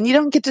dumb. And you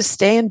don't get to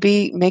stay and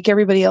make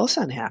everybody else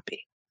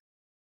unhappy.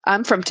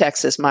 I'm from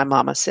Texas. My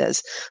mama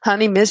says,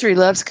 honey, misery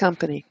loves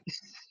company.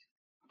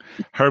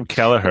 Herb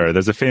Kelleher,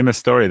 there's a famous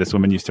story. This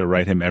woman used to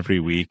write him every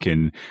week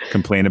and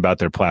complain about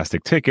their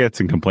plastic tickets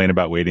and complain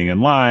about waiting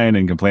in line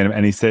and complain.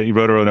 And he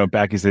wrote a note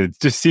back. He said, it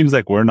just seems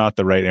like we're not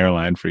the right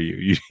airline for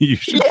you. You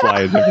should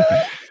fly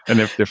a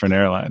different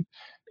airline.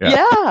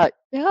 Yeah.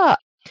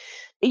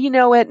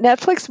 At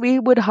Netflix, we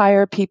would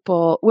hire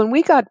people when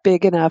we got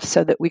big enough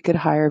so that we could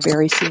hire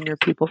very senior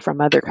people from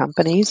other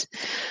companies.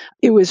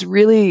 It was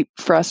really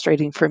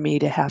frustrating for me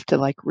to have to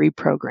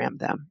reprogram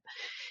them.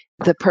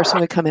 The person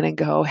would come in and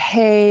go,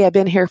 hey, I've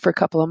been here for a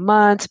couple of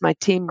months. My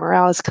team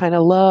morale is kind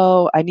of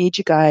low. I need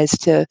you guys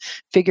to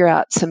figure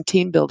out some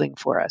team building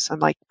for us. I'm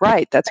like,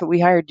 right, that's what we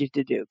hired you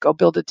to do. Go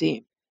build a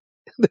team.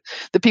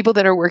 The people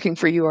that are working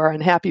for you are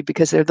unhappy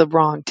because they're the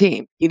wrong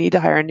team. You need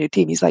to hire a new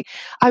team. He's like,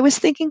 I was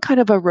thinking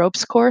kind of a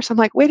ropes course. I'm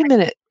like, wait a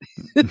minute.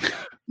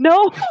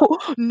 No.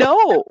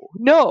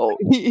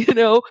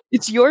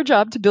 It's your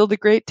job to build a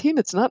great team.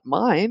 It's not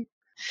mine.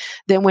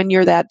 Then when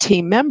you're that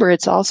team member,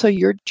 it's also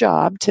your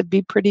job to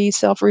be pretty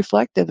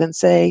self-reflective and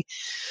say,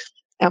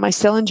 am I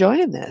still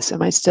enjoying this?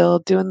 Am I still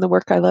doing the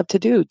work I love to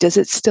do? Does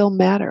it still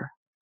matter?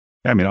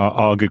 I mean,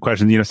 all good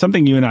questions.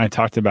 Something you and I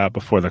talked about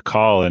before the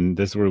call, and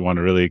this is where we want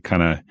to really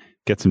kind of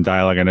get some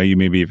dialogue. I know you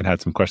maybe even had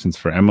some questions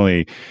for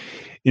Emily.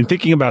 In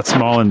thinking about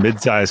small and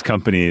mid-sized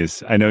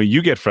companies, I know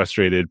you get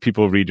frustrated.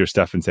 People read your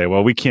stuff and say,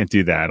 well, we can't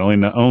do that.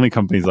 Only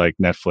companies like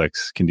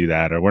Netflix can do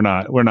that, or we're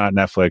not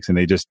Netflix, and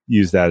they just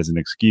use that as an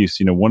excuse.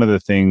 One of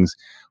the things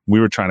we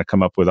were trying to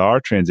come up with our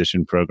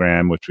transition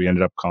program, which we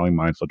ended up calling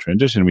Mindful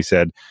Transition, we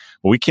said,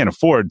 well, we can't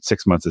afford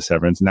 6 months of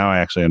severance. Now I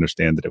actually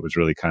understand that it was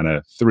really kind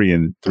of 3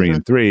 and 3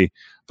 and 3.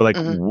 But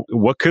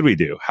what could we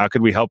do? How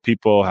could we help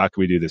people? How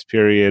could we do this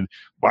period?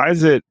 Why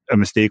is it a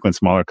mistake when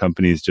smaller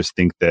companies just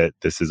think that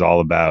this is all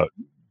about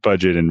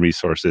budget and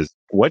resources?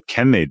 What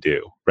can they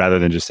do rather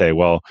than just say,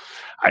 well,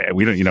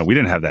 we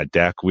didn't have that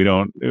deck. We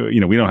don't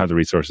have the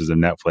resources of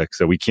Netflix,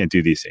 so we can't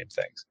do these same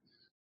things.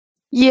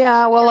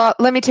 Yeah, well,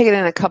 let me take it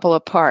in a couple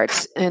of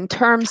parts. In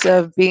terms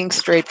of being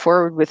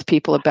straightforward with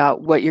people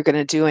about what you're going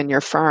to do in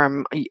your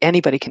firm,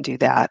 anybody can do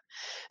that.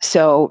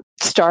 So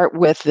start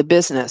with the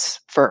business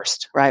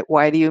first, right?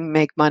 Why do you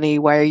make money?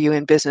 Why are you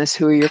in business?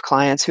 Who are your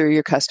clients? Who are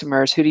your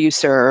customers? Who do you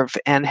serve?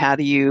 And how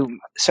do you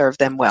serve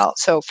them well?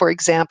 So for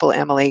example,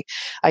 Emily,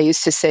 I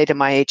used to say to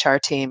my HR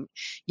team,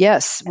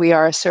 yes, we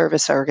are a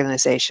service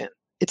organization.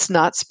 It's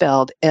not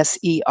spelled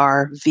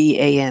SERVANTS.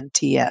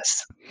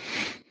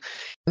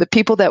 The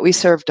people that we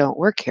serve don't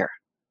work here,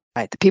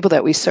 right? The people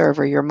that we serve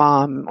are your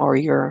mom or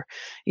your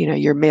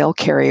mail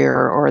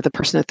carrier or the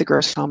person at the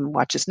grocery store and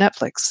watches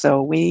Netflix.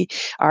 So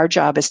our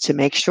job is to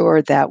make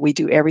sure that we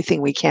do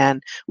everything we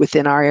can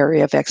within our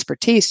area of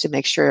expertise to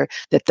make sure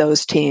that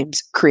those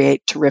teams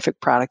create terrific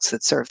products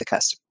that serve the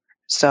customer.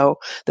 So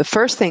the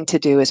first thing to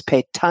do is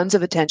pay tons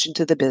of attention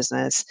to the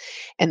business.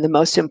 And the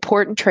most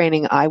important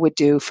training I would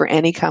do for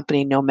any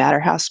company, no matter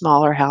how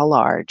small or how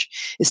large,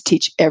 is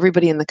teach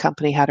everybody in the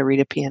company how to read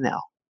a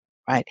P&L.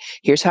 right?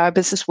 Here's how our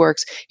business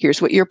works.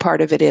 Here's what your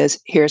part of it is.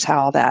 Here's how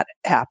all that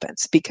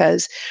happens.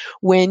 Because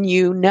when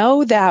you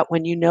know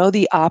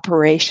the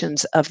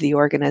operations of the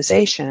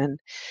organization,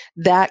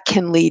 that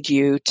can lead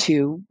you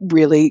to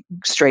really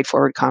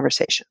straightforward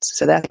conversations.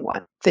 So that's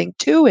one thing.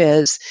 Two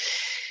is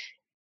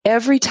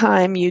every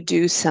time you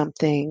do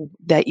something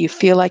that you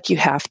feel like you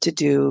have to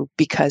do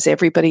because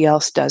everybody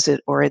else does it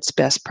or it's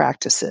best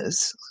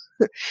practices,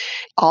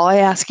 all I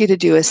ask you to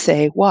do is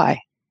say, why?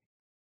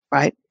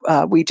 Right?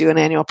 We do an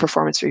annual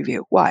performance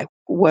review. Why?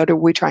 What are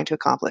we trying to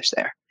accomplish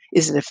there?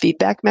 Is it a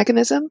feedback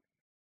mechanism?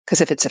 Because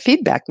if it's a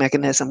feedback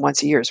mechanism,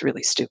 once a year is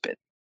really stupid.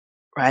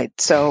 Right.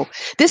 So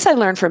this I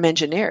learned from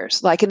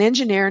engineers. Like an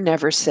engineer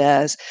never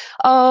says,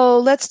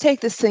 oh, let's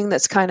take this thing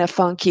that's kind of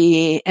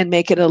funky and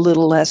make it a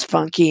little less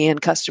funky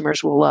and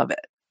customers will love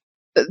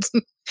it.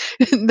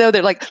 No,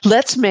 they're like,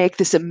 let's make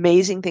this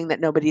amazing thing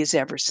that nobody has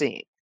ever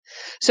seen.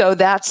 So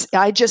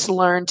I just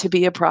learned to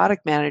be a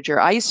product manager.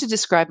 I used to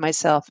describe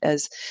myself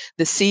as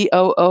the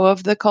COO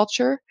of the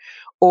culture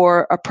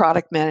or a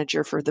product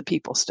manager for the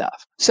people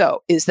stuff.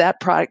 So is that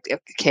product,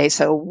 okay,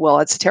 so, well,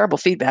 it's a terrible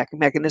feedback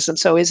mechanism.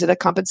 So is it a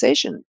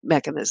compensation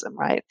mechanism,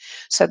 right?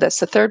 So that's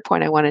the third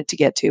point I wanted to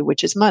get to,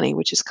 which is money,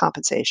 which is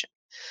compensation.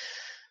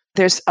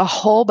 There's a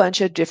whole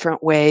bunch of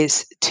different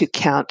ways to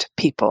count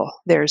people.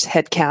 There's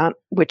head count,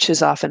 which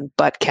is often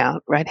butt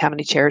count, right? How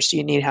many chairs do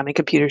you need? How many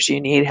computers do you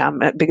need? How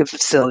big of a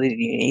facility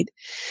do you need?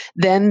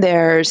 Then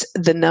there's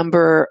the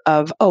number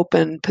of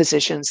open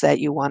positions that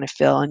you want to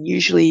fill. And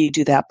usually you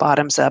do that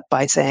bottoms up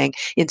by saying,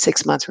 in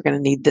 6 months, we're going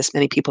to need this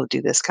many people to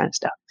do this kind of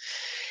stuff.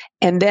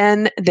 And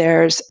then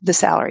there's the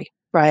salary,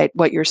 right?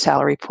 What your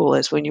salary pool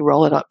is. When you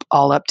roll it up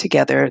all up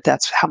together,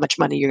 that's how much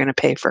money you're going to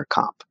pay for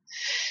comp.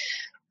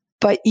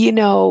 But,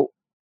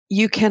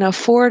 you can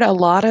afford a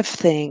lot of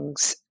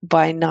things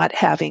by not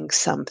having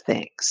some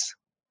things.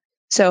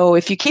 So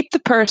if you keep the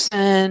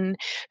person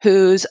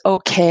who's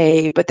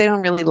okay, but they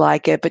don't really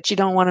like it, but you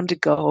don't want them to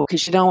go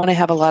because you don't want to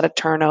have a lot of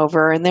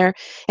turnover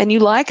and you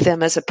like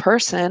them as a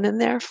person and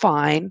they're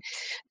fine,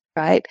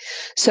 right?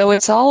 So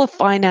it's all a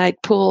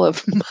finite pool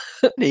of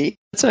money.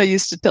 So I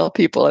used to tell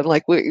people, I'm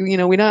like,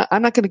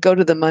 I'm not going to go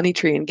to the money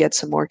tree and get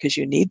some more because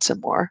you need some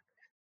more.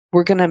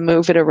 We're going to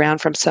move it around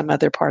from some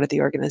other part of the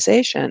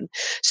organization.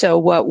 So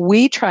what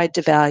we tried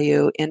to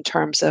value in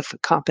terms of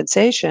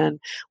compensation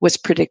was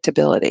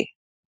predictability.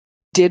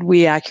 Did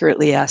we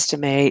accurately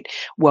estimate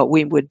what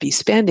we would be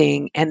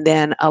spending and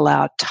then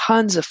allow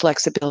tons of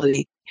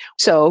flexibility?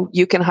 So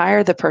you can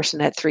hire the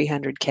person at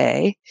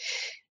 $300K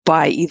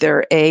by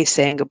either A,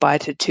 saying goodbye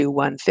to 2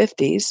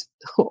 150s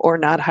or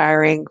not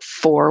hiring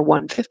 4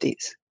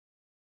 150s.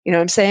 You know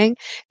what I'm saying?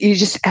 You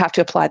just have to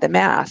apply the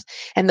math.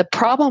 And the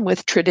problem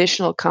with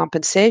traditional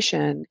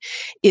compensation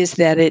is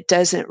that it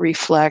doesn't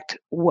reflect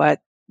what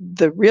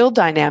the real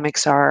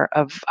dynamics are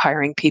of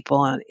hiring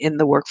people in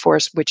the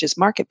workforce, which is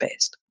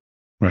market-based.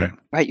 Right?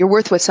 You're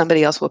worth what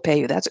somebody else will pay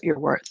you. That's what you're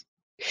worth.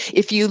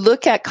 If you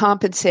look at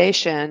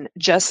compensation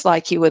just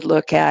like you would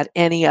look at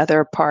any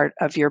other part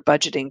of your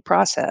budgeting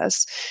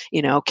process,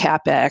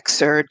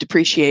 CapEx or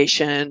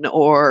depreciation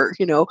or,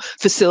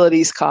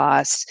 facilities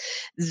costs,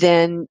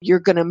 then you're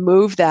going to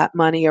move that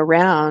money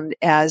around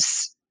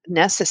as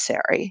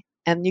necessary.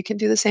 And you can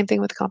do the same thing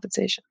with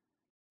compensation.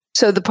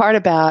 So the part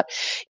about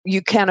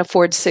you can't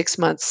afford 6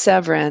 months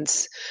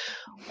severance,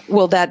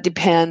 well, that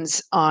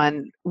depends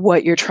on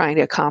what you're trying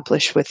to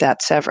accomplish with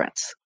that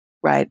severance,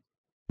 right?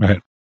 Right.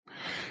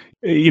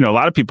 A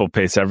lot of people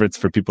pay severance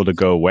for people to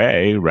go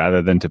away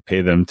rather than to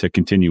pay them to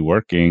continue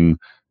working,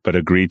 but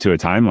agree to a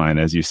timeline,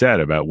 as you said,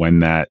 about when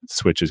that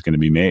switch is going to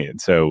be made.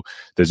 So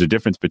there's a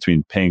difference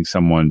between paying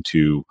someone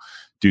to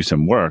do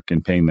some work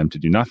and paying them to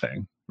do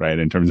nothing, right?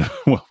 In terms of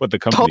what the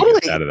company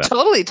gets out of that.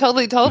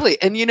 Totally.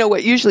 And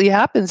what usually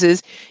happens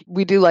is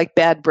we do like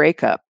bad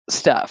breakup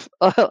stuff.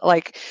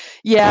 Like,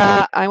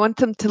 I want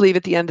them to leave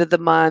at the end of the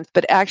month,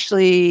 but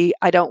actually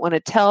I don't want to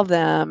tell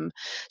them.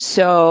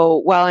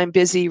 So while I'm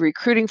busy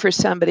recruiting for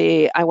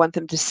somebody, I want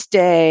them to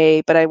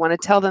stay, but I want to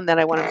tell them that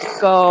I want them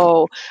to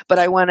go, but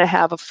I want to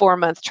have a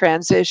 4-month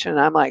transition.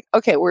 I'm like,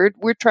 okay, we're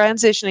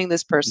transitioning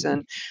this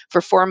person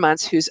for 4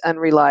 months who's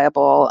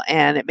unreliable,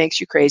 and it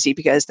makes you crazy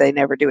because they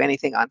never do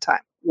anything on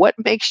time. What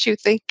makes you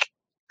think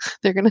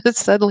they're going to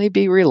suddenly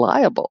be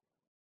reliable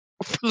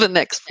for the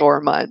next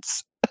 4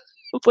 months?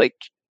 Like,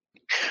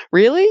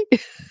 really?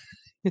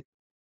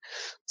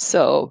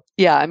 So,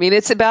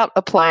 it's about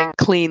applying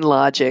clean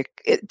logic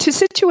to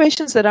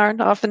situations that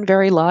aren't often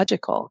very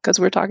logical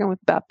because we're talking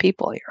about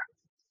people here.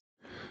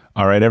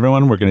 All right,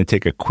 everyone, we're going to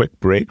take a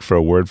quick break for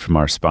a word from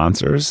our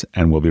sponsors,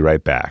 and we'll be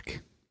right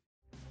back.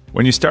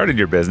 When you started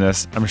your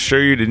business, I'm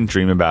sure you didn't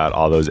dream about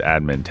all those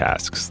admin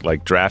tasks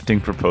like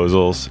drafting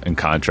proposals and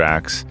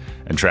contracts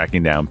and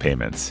tracking down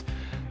payments.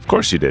 Of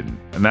course you didn't,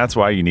 and that's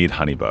why you need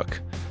HoneyBook.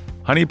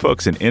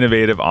 HoneyBook's an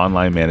innovative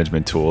online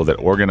management tool that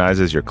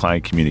organizes your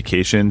client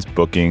communications,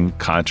 booking,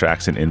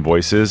 contracts, and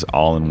invoices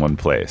all in one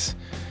place.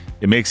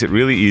 It makes it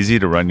really easy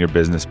to run your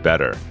business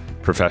better.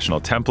 Professional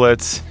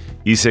templates,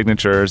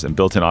 e-signatures, and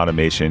built-in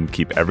automation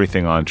keep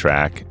everything on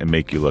track and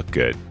make you look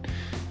good.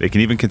 They can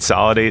even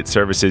consolidate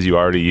services you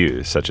already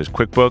use, such as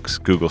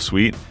QuickBooks, Google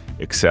Suite,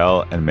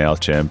 Excel, and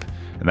MailChimp.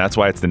 And that's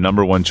why it's the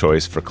number one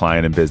choice for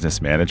client and business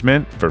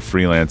management for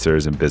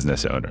freelancers and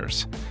business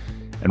owners.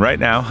 And right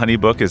now,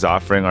 HoneyBook is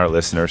offering our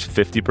listeners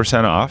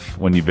 50% off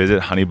when you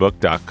visit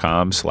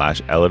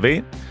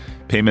honeybook.com/elevate.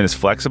 Payment is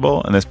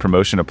flexible, and this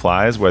promotion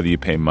applies whether you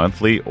pay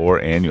monthly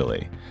or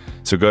annually.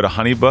 So go to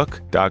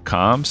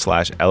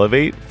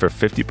honeybook.com/elevate for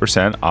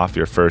 50% off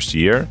your first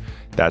year.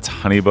 That's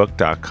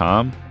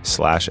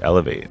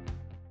honeybook.com/elevate.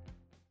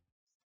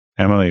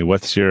 Emily,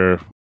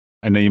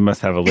 I know you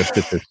must have a list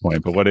at this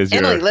point, but what is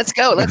Emily, let's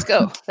go. Let's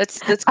keep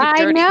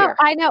dirty here.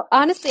 I know.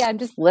 Honestly, I'm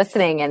just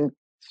listening and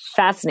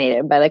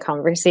fascinated by the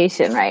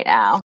conversation right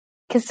now.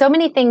 Because so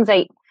many things,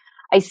 I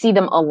see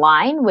them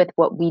align with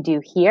what we do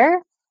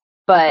here,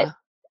 but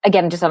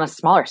again, just on a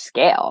smaller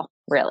scale,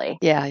 really.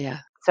 Yeah.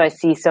 So I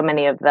see so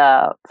many of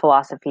the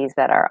philosophies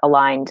that are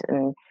aligned,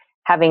 and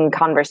having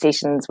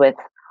conversations with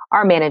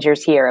our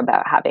managers here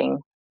about having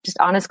just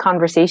honest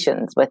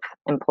conversations with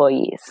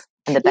employees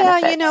and the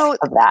benefits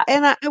of that.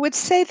 And I would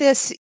say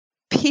this,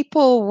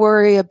 people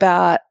worry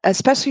about,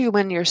 especially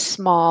when you're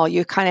small,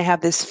 you kind of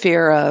have this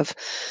fear of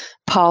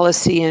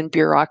policy and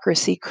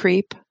bureaucracy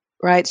creep,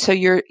 right? So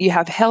you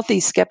have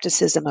healthy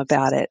skepticism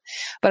about it.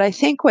 But I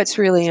think what's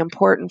really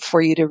important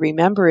for you to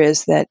remember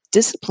is that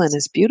discipline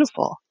is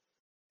beautiful.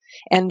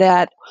 And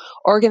that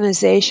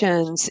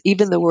organizations,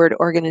 even the word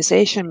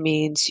organization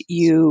means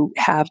you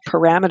have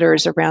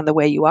parameters around the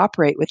way you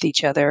operate with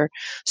each other,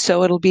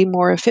 so it'll be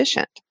more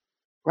efficient,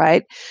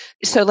 right?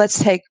 So let's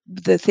take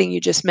the thing you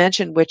just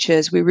mentioned, which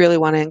is we really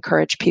want to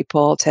encourage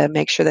people to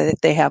make sure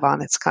that they have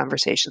honest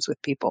conversations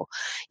with people.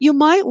 You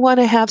might want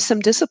to have some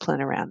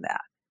discipline around that.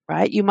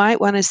 Right? You might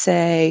want to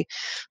say,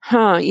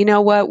 you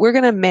know what? We're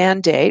going to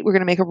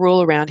make a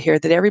rule around here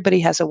that everybody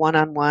has a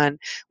one-on-one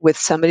with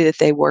somebody that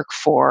they work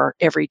for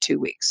every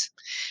 2 weeks.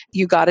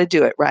 You got to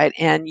do it, right?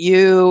 And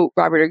you,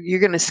 Robert, you're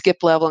going to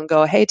skip level and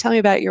go, hey, tell me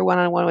about your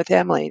one-on-one with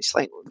Emily. And she's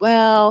like,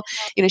 well,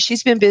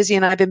 she's been busy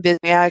and I've been busy.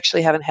 I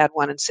actually haven't had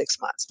one in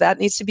 6 months. That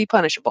needs to be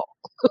punishable.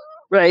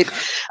 Right.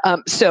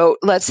 So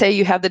let's say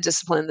you have the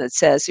discipline that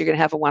says you're going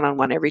to have a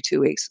one-on-one every 2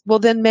 weeks. Well,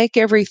 then make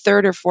every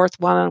third or fourth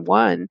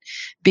one-on-one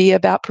be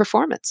about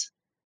performance.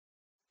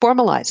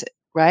 Formalize it.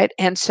 Right.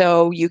 And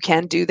so you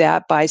can do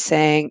that by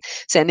sending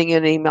you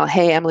an email.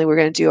 Hey, Emily, we're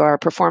going to do our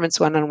performance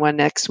one-on-one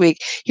next week.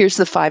 Here's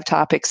the 5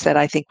 topics that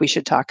I think we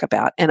should talk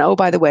about. And oh,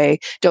 by the way,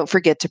 don't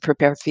forget to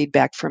prepare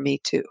feedback for me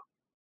too.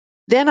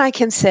 Then I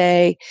can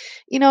say,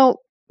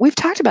 we've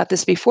talked about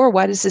this before.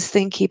 Why does this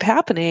thing keep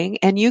happening?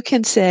 And you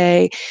can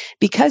say,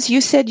 because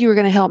you said you were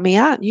going to help me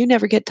out and you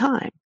never get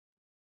time.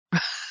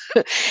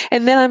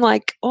 And then I'm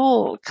like,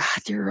 oh,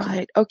 God, you're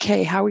right.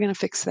 Okay, how are we going to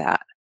fix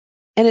that?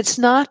 And it's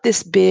not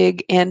this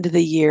big end of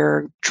the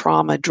year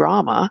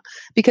drama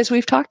because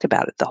we've talked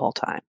about it the whole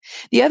time.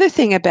 The other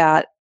thing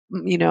about,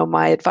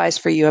 my advice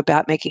for you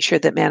about making sure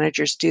that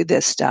managers do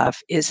this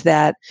stuff is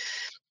that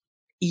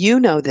you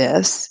know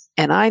this.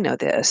 And I know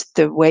this,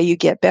 the way you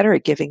get better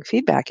at giving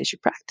feedback is you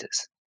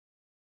practice.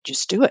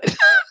 Just do it.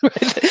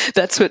 Right?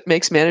 That's what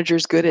makes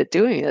managers good at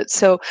doing it.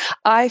 So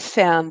I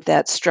found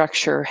that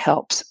structure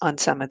helps on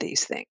some of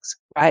these things,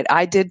 right?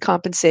 I did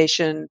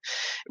compensation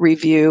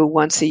review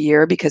once a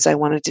year because I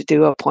wanted to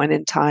do a point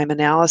in time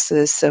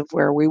analysis of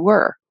where we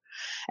were.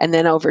 And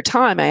then over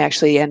time, I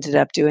actually ended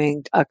up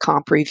doing a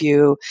comp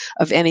review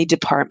of any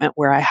department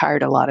where I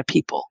hired a lot of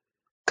people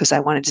because I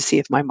wanted to see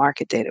if my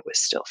market data was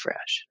still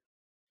fresh.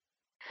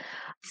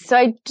 So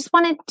I just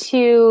wanted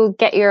to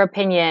get your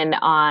opinion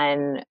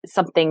on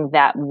something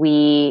that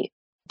we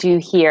do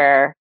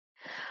here,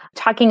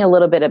 talking a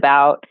little bit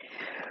about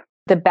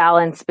the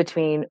balance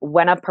between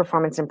when a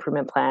performance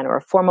improvement plan or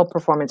a formal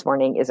performance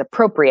warning is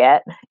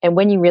appropriate and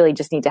when you really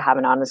just need to have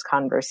an honest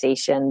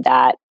conversation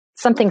that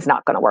something's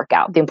not going to work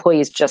out. The employee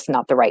is just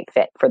not the right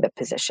fit for the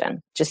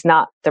position, just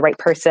not the right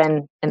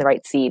person in the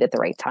right seat at the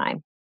right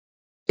time.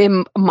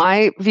 In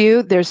my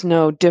view, there's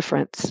no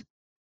difference.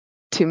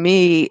 To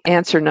me,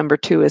 answer number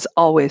 2 is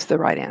always the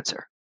right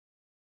answer,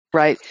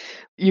 right?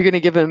 You're going to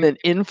give them an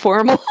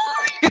informal,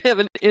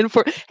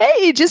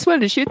 hey, just wanted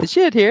to shoot the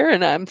shit here.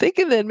 And I'm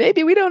thinking that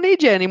maybe we don't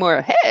need you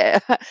anymore. Hey,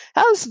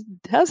 how's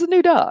the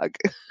new dog?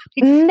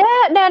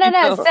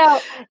 No.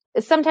 So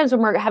sometimes when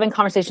we're having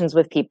conversations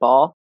with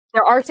people,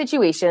 there are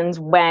situations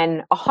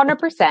when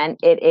 100%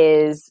 it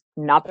is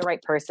not the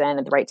right person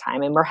at the right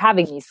time. And we're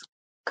having these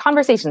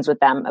conversations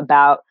with them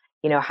about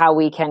how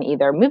we can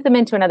either move them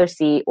into another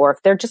seat, or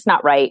if they're just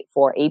not right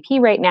for AP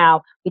right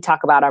now, we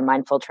talk about our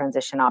mindful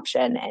transition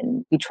option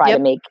and we try to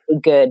make a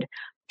good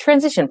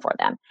transition for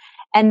them.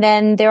 And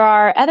then there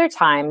are other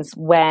times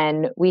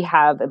when we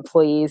have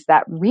employees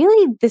that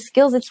really, the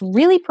skills, it's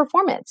really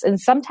performance. And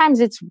sometimes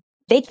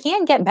they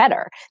can get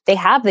better. They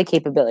have the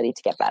capability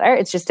to get better.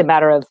 It's just a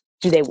matter of,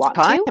 do they want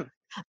time. to?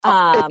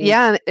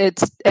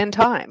 And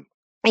time.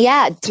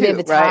 Yeah. Do they have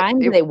the time? Right?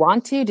 Do they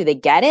want to? Do they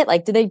get it?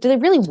 Like, do they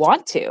really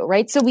want to?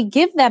 Right. So we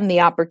give them the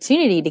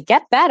opportunity to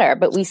get better,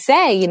 but we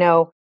say,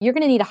 you're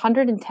going to need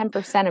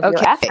 110% of your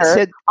Okay,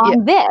 effort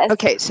on this.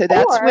 Okay, so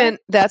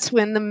that's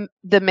when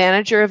the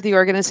manager of the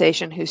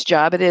organization, whose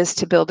job it is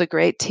to build a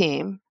great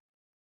team,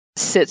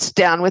 sits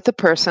down with the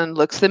person,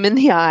 looks them in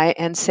the eye,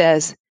 and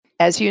says,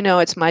 "As you know,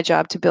 it's my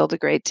job to build a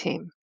great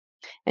team,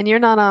 and you're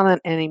not on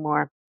it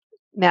anymore.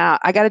 Now,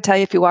 I got to tell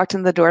you, if you walked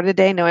in the door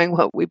today knowing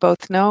what we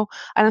both know,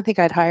 I don't think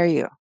I'd hire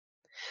you."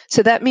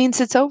 So that means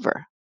it's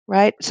over,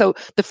 right? So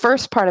the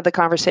first part of the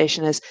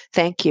conversation is,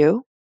 "Thank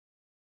you.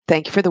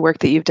 Thank you for the work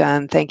that you've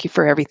done. Thank you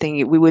for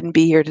everything. We wouldn't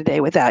be here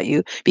today without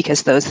you,"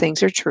 because those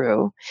things are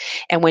true.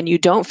 And when you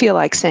don't feel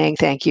like saying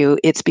thank you,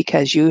 it's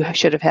because you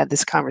should have had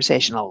this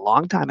conversation a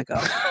long time ago.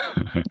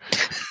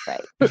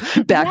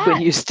 Right. Back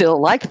when you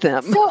still liked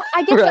them. So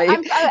I guess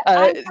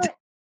right?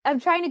 I'm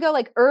trying to go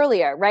like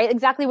earlier, right?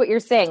 Exactly what you're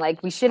saying.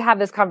 Like we should have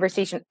this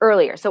conversation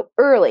earlier. So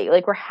early,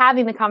 like we're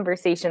having the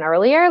conversation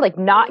earlier, like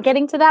not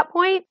getting to that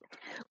point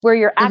where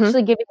you're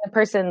actually giving the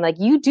person like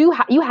you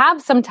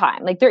have some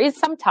time. Like there is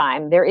some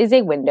time, there is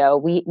a window.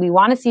 We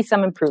want to see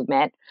some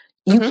improvement.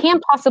 You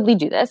can possibly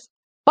do this,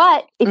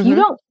 but if you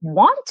don't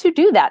want to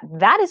do that,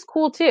 that is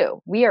cool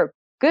too. We are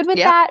good with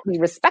that. We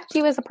respect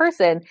you as a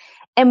person.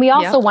 And we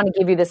also want to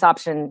give you this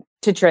option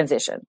to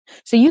transition.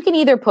 So you can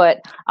either put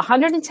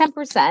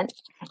 110%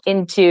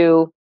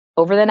 into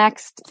over the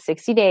next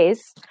 60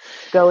 days,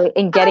 go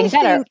and getting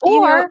better,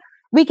 or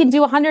we can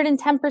do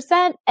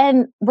 110%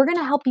 and we're going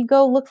to help you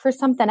go look for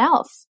something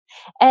else.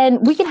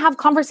 And we can have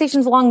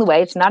conversations along the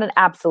way. It's not an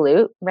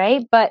absolute,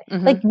 right? But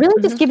like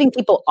really just giving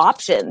people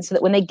options so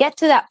that when they get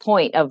to that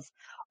point of,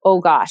 oh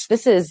gosh,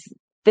 this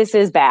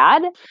is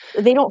bad,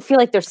 they don't feel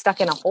like they're stuck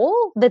in a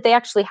hole, that they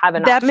actually have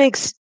an option.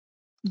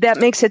 That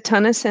makes a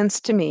ton of sense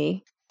to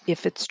me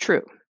if it's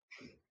true.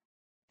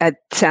 That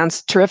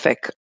sounds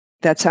terrific.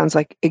 That sounds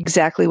like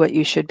exactly what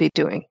you should be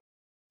doing,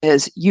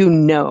 is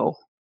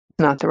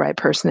not the right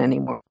person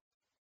anymore.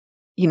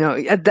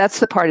 That's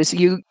the part is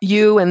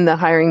you and the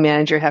hiring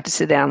manager have to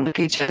sit down, look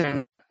at each other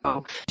and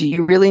go, do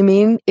you really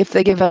mean if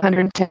they give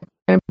 110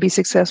 and be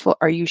successful?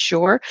 Are you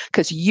sure?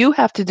 Because you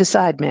have to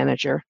decide,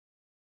 manager.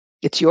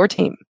 It's your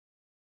team,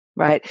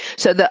 right?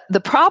 So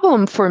the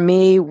problem for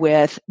me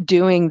with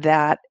doing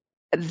that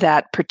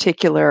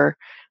particular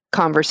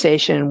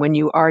conversation when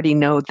you already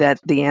know that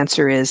the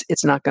answer is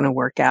it's not going to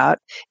work out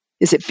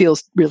is it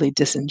feels really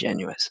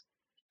disingenuous.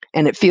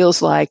 And it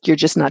feels like you're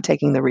just not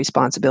taking the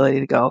responsibility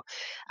to go,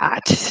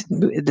 this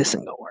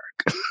isn't going to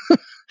work.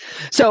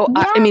 So,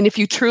 I mean, if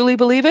you truly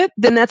believe it,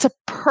 then that's a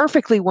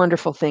perfectly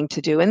wonderful thing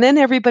to do. And then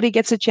everybody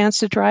gets a chance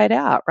to try it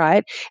out,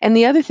 right? And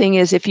the other thing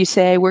is if you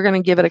say, we're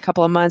going to give it a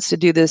couple of months to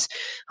do this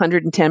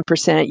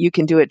 110%, you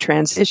can do it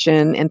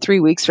transition. And 3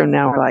 weeks from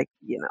now, we're like,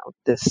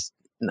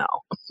 no.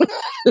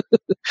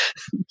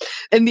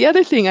 And the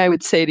other thing I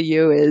would say to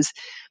you is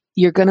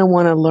you're going to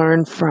want to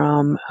learn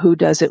from who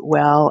does it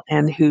well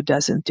and who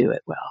doesn't do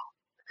it well.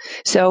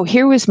 So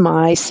here was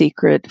my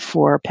secret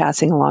for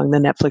passing along the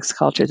Netflix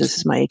culture. This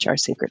is my HR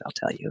secret, I'll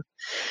tell you.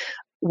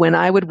 When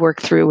I would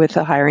work through with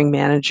a hiring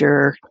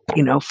manager,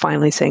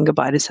 finally saying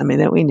goodbye to somebody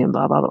that we knew,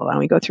 blah, blah, blah, and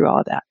we go through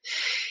all of that.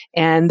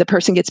 And the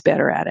person gets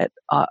better at it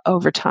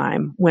over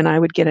time. When I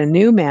would get a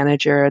new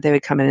manager, they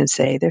would come in and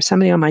say, there's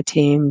somebody on my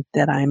team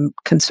that I'm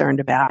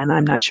concerned about, and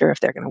I'm not sure if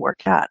they're going to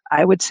work out.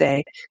 I would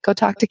say, go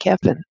talk to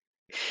Kevin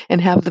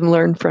and have them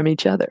learn from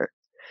each other.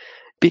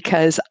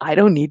 Because I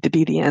don't need to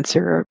be the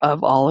answer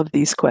of all of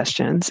these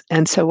questions.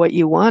 And so what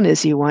you want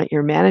is you want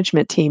your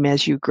management team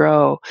as you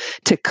grow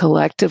to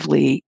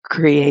collectively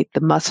create the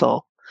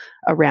muscle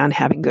around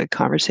having good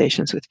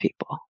conversations with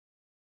people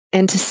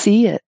and to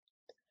see it,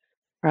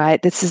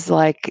 right? This is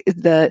like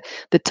the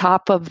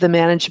top of the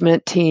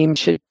management team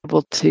should be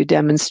able to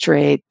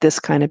demonstrate this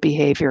kind of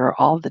behavior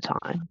all the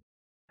time.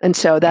 And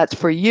so that's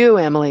for you,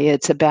 Emily.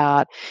 It's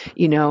about,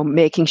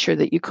 making sure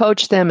that you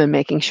coach them and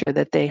making sure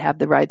that they have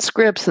the right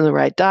scripts and the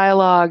right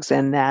dialogues,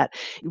 and that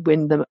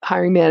when the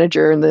hiring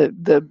manager and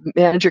the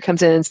manager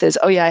comes in and says,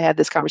 oh yeah, I had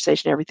this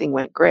conversation, everything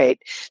went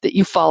great, that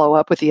you follow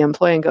up with the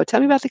employee and go, tell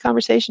me about the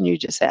conversation you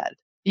just had.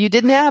 You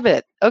didn't have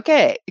it.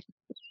 Okay.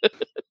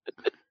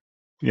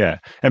 Yeah.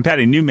 And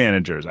Patty, new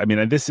managers. I mean,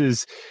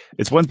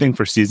 it's one thing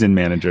for seasoned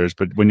managers,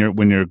 but when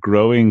you're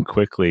growing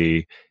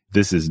quickly,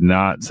 this is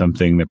not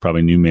something that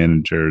probably new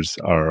managers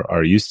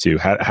are used to.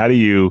 How do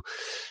you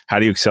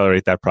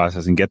accelerate that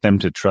process and get them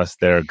to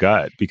trust their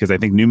gut? Because I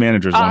think new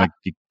managers want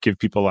to give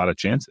people a lot of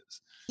chances.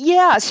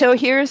 Yeah. So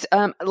here's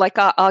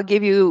I'll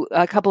give you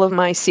a couple of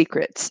my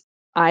secrets.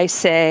 I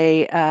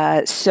say,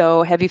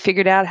 so have you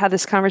figured out how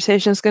this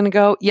conversation is going to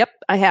go? Yep,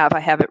 I have. I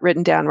have it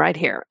written down right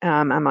here.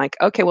 I'm like,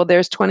 okay, well,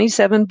 there's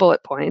 27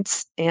 bullet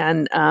points,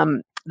 and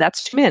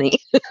that's too many.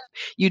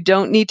 You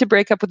don't need to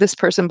break up with this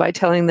person by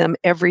telling them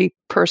every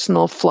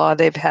personal flaw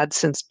they've had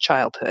since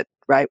childhood,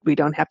 right? We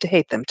don't have to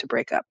hate them to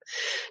break up.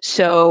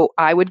 So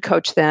I would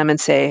coach them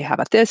and say, how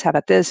about this? How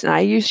about this? And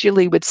I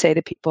usually would say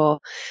to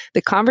people,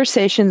 the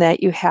conversation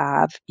that you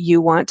have,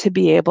 you want to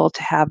be able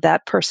to have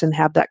that person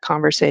have that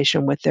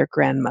conversation with their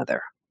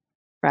grandmother,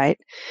 right?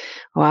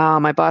 Wow,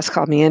 my boss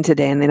called me in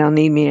today and they don't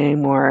need me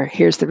anymore.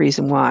 Here's the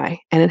reason why.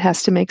 And it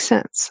has to make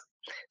sense.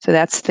 So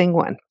that's thing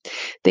one.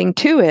 Thing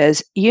two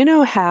is, you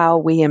know how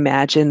we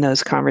imagine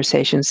those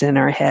conversations in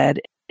our head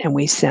and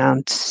we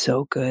sound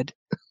so good.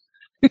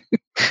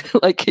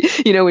 Like,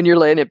 when you're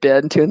laying in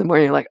bed and 2 a.m,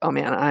 you're like, oh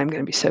man, I'm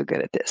going to be so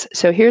good at this.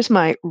 So here's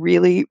my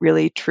really,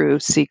 really true,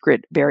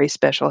 secret, very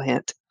special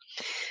hint.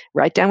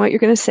 Write down what you're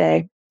going to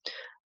say.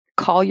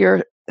 Call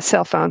your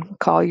cell phone,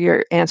 call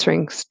your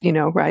answering,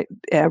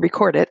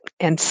 record it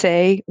and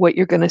say what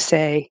you're going to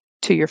say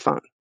to your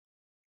phone.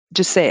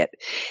 Just say it.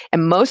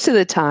 And most of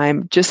the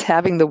time, just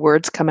having the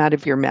words come out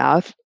of your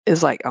mouth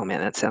is like, oh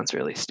man, that sounds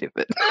really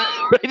stupid.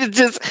 Right? It's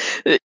just,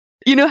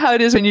 you know how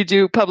it is when you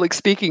do public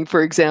speaking,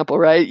 for example,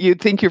 right? You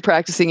think you're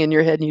practicing in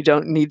your head and you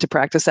don't need to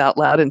practice out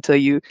loud until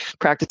you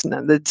practice and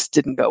then this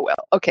didn't go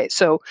well. Okay,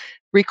 so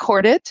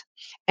record it.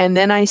 And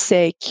then I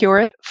say, cure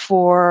it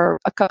for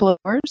a couple of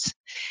hours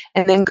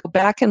and then go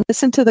back and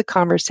listen to the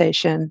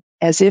conversation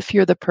as if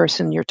you're the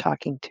person you're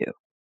talking to.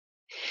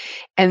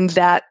 And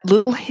that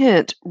little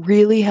hint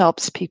really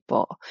helps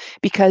people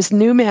because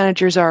new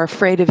managers are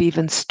afraid of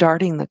even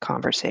starting the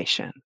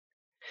conversation.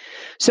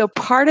 So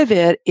part of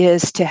it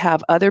is to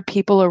have other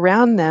people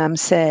around them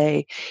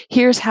say,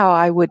 here's how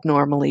I would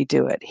normally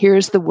do it.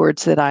 Here's the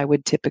words that I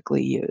would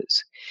typically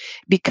use.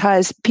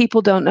 Because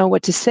people don't know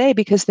what to say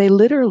because they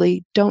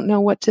literally don't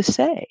know what to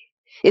say.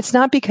 It's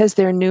not because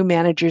they're new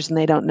managers and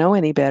they don't know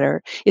any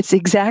better. It's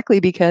exactly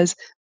because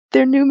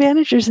they're new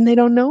managers and they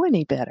don't know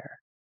any better.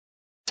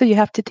 So you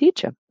have to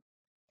teach them.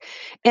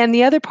 And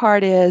the other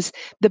part is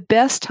the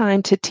best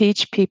time to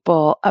teach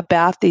people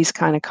about these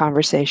kind of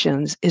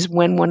conversations is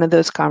when one of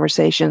those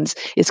conversations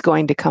is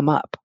going to come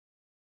up,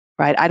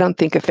 right? I don't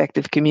think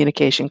effective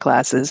communication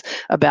classes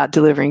about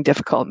delivering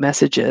difficult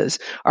messages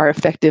are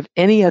effective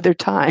any other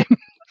time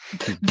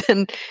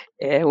than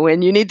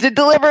when you need to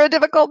deliver a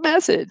difficult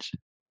message.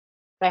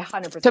 I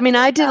 100%. So,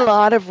 I did a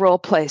lot of role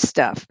play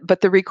stuff,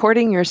 but the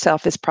recording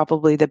yourself is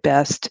probably the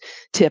best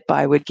tip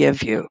I would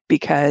give you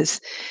because,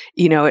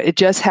 it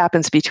just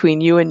happens between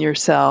you and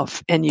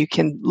yourself and you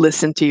can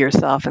listen to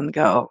yourself and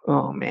go,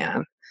 oh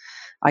man,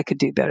 I could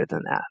do better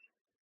than that.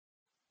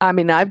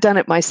 I've done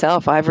it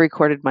myself. I've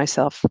recorded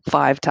myself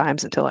 5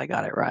 times until I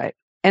got it right.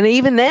 And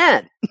even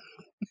then,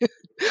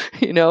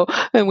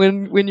 and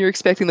when you're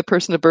expecting the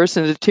person to burst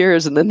into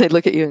tears and then they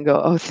look at you and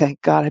go, oh,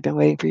 thank God, I've been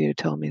waiting for you to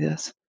tell me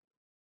this.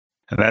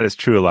 And that is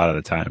true a lot of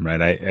the time,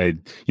 right?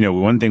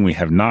 One thing we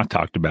have not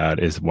talked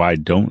about is why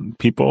don't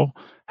people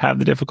have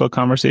the difficult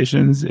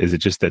conversations? Is it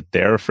just that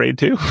they're afraid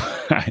to?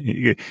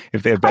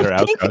 If they have better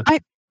outcomes?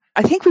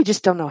 I think we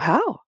just don't know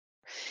how.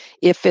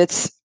 If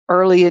it's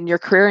early in your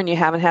career and you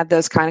haven't had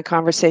those kind of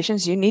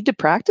conversations, you need to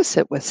practice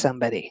it with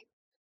somebody.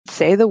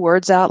 Say the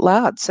words out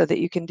loud so that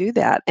you can do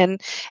that.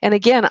 And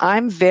again,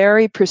 I'm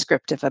very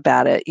prescriptive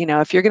about it.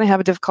 If you're going to have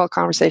a difficult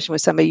conversation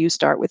with somebody, you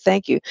start with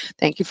thank you.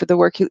 Thank you for the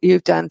work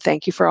you've done.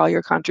 Thank you for all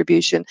your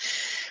contribution.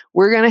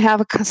 We're going to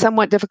have a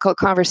somewhat difficult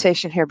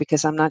conversation here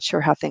because I'm not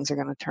sure how things are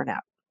going to turn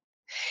out.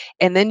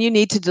 And then you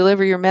need to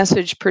deliver your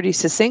message pretty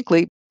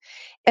succinctly.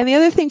 And the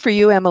other thing for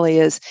you, Emily,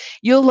 is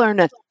you'll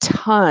learn a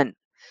ton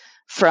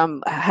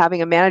from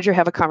having a manager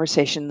have a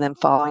conversation and then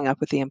following up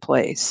with the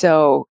employee.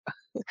 So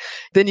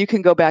then you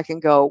can go back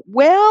and go,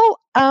 well,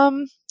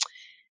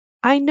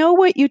 I know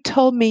what you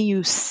told me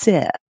you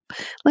said.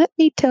 Let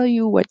me tell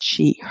you what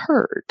she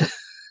heard.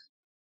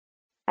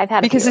 I've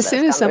had because as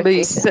soon as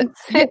somebody said,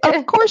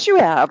 of course you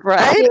have,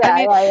 right?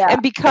 Yeah.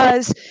 And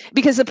because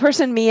the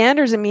person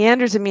meanders and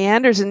meanders and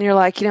meanders, and you're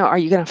like, are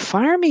you going to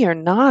fire me or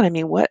not?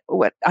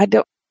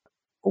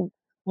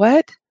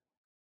 What?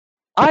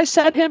 I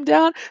sat him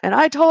down and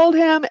I told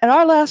him at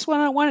our last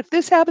one-on-one, if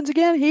this happens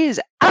again, he's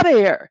out of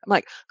here. I'm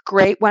like,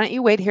 great. Why don't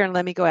you wait here and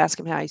let me go ask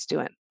him how he's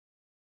doing?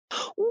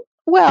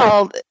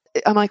 Well,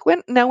 I'm like,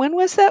 when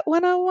was that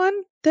one-on-one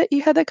that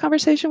you had that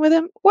conversation with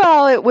him?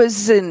 Well, it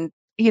was in,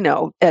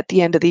 at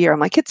the end of the year. I'm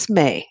like, it's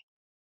May.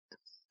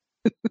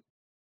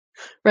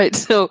 Right.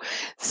 So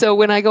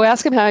when I go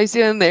ask them how he's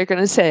doing, they're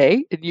going to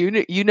say, and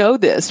you know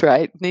this,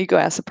 right? And then you go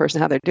ask the person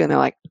how they're doing. They're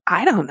like,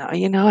 I don't know.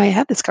 I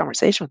had this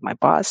conversation with my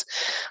boss,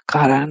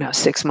 God, I don't know,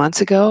 6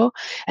 months ago.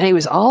 And he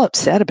was all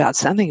upset about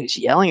something. He was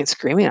yelling and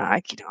screaming. And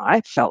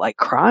I felt like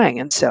crying.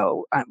 And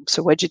so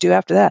what'd you do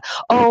after that?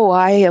 Oh,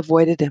 I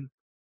avoided him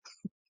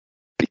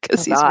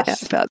because he's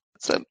mad about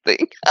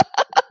something.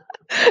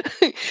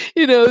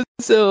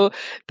 So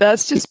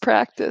that's just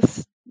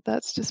practice.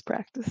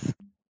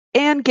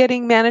 And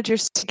getting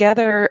managers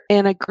together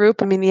in a group.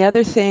 The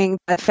other thing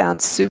that I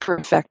found super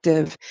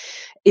effective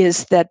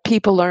is that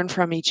people learn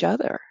from each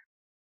other.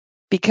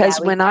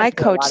 Because when I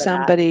coach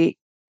somebody,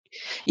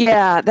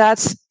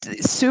 that's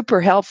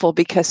super helpful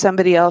because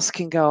somebody else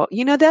can go,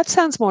 that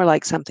sounds more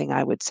like something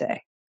I would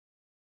say.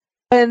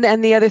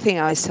 And the other thing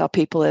I always tell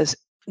people is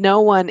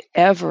no one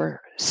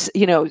ever,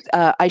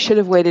 I should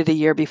have waited a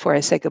year before I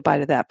said goodbye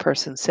to that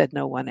person, said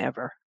no one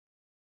ever.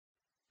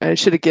 I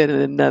should have given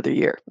it another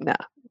year. No.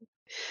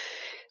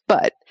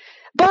 But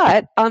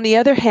on the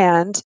other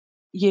hand,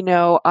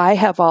 I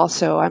have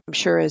also, I'm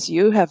sure as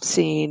you have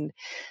seen,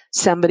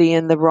 somebody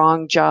in the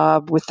wrong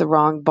job with the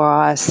wrong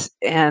boss,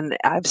 and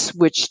I've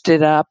switched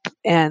it up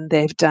and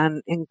they've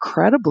done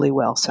incredibly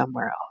well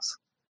somewhere else.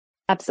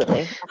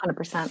 Absolutely.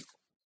 100%.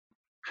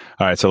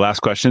 All right. So last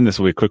question. This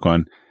will be a quick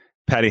one.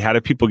 Patty, how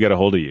do people get a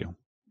hold of you?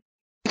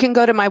 You can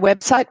go to my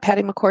website,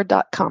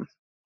 pattymccord.com,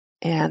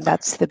 and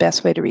that's the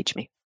best way to reach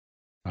me.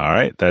 All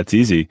right. That's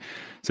easy.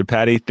 So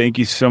Patty, thank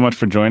you so much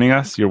for joining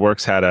us. Your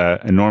work's had an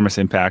enormous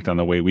impact on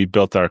the way we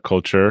built our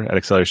culture at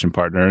Acceleration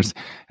Partners.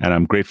 And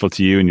I'm grateful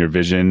to you and your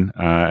vision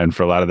and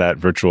for a lot of that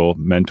virtual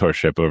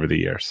mentorship over the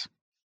years.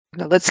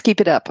 Now, let's keep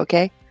it up,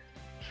 okay?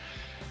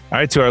 All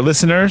right. To our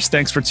listeners,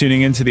 thanks for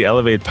tuning into the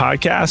Elevate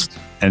podcast.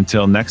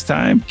 Until next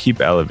time,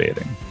 keep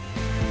elevating.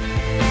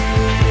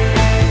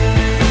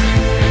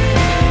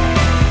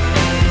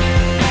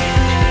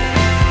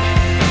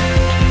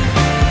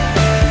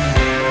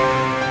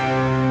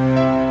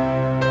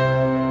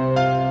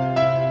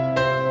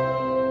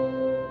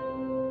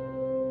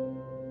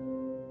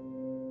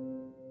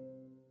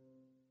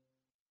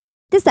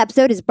 This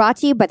episode is brought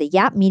to you by the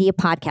Yap Media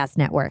Podcast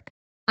Network.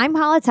 I'm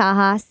Hala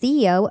Taha,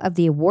 CEO of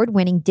the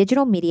award-winning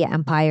digital media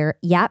empire,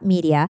 Yap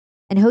Media,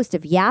 and host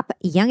of Yap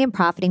Young and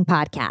Profiting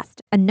Podcast,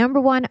 a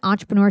 #1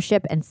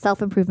 entrepreneurship and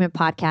self-improvement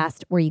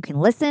podcast where you can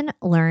listen,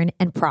 learn,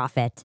 and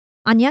profit.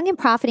 On Young and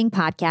Profiting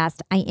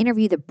Podcast, I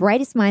interview the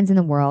brightest minds in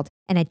the world,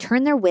 and I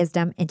turn their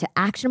wisdom into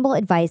actionable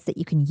advice that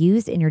you can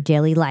use in your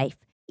daily life.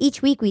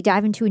 Each week, we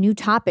dive into a new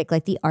topic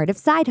like the art of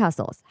side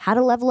hustles, how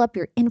to level up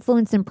your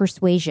influence and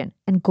persuasion,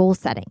 and goal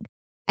setting.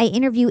 I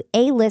interview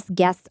A-list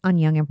guests on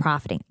Young and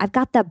Profiting. I've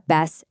got the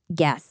best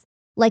guests,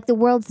 like the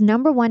world's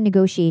 #1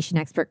 negotiation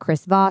expert,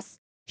 Chris Voss,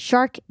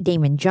 Shark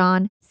Damon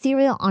John,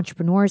 serial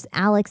entrepreneurs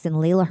Alex and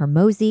Layla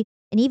Hermosi,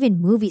 and even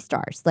movie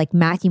stars like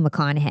Matthew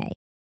McConaughey.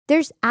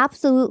 There's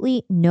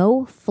absolutely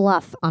no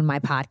fluff on my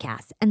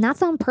podcast, and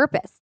that's on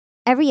purpose.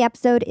 Every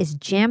episode is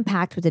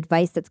jam-packed with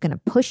advice that's going to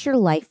push your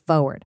life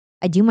forward.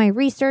 I do my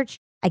research,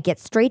 I get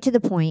straight to the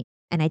point,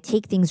 and I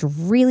take things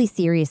really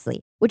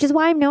seriously, which is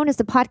why I'm known as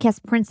the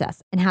podcast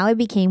princess and how I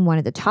became one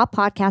of the top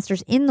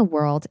podcasters in the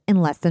world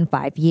in less than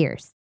 5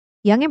 years.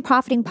 Young and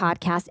Profiting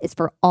Podcast is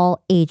for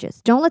all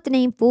ages. Don't let the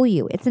name fool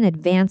you. It's an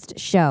advanced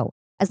show.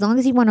 As long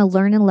as you want to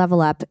learn and level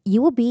up, you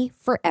will be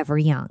forever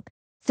young.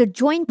 So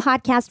join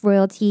Podcast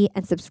Royalty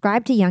and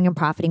subscribe to Young and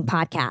Profiting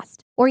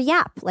Podcast, or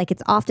YAP, like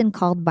it's often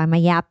called by my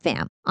YAP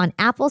fam, on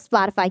Apple,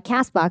 Spotify,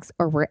 CastBox,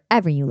 or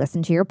wherever you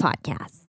listen to your podcasts.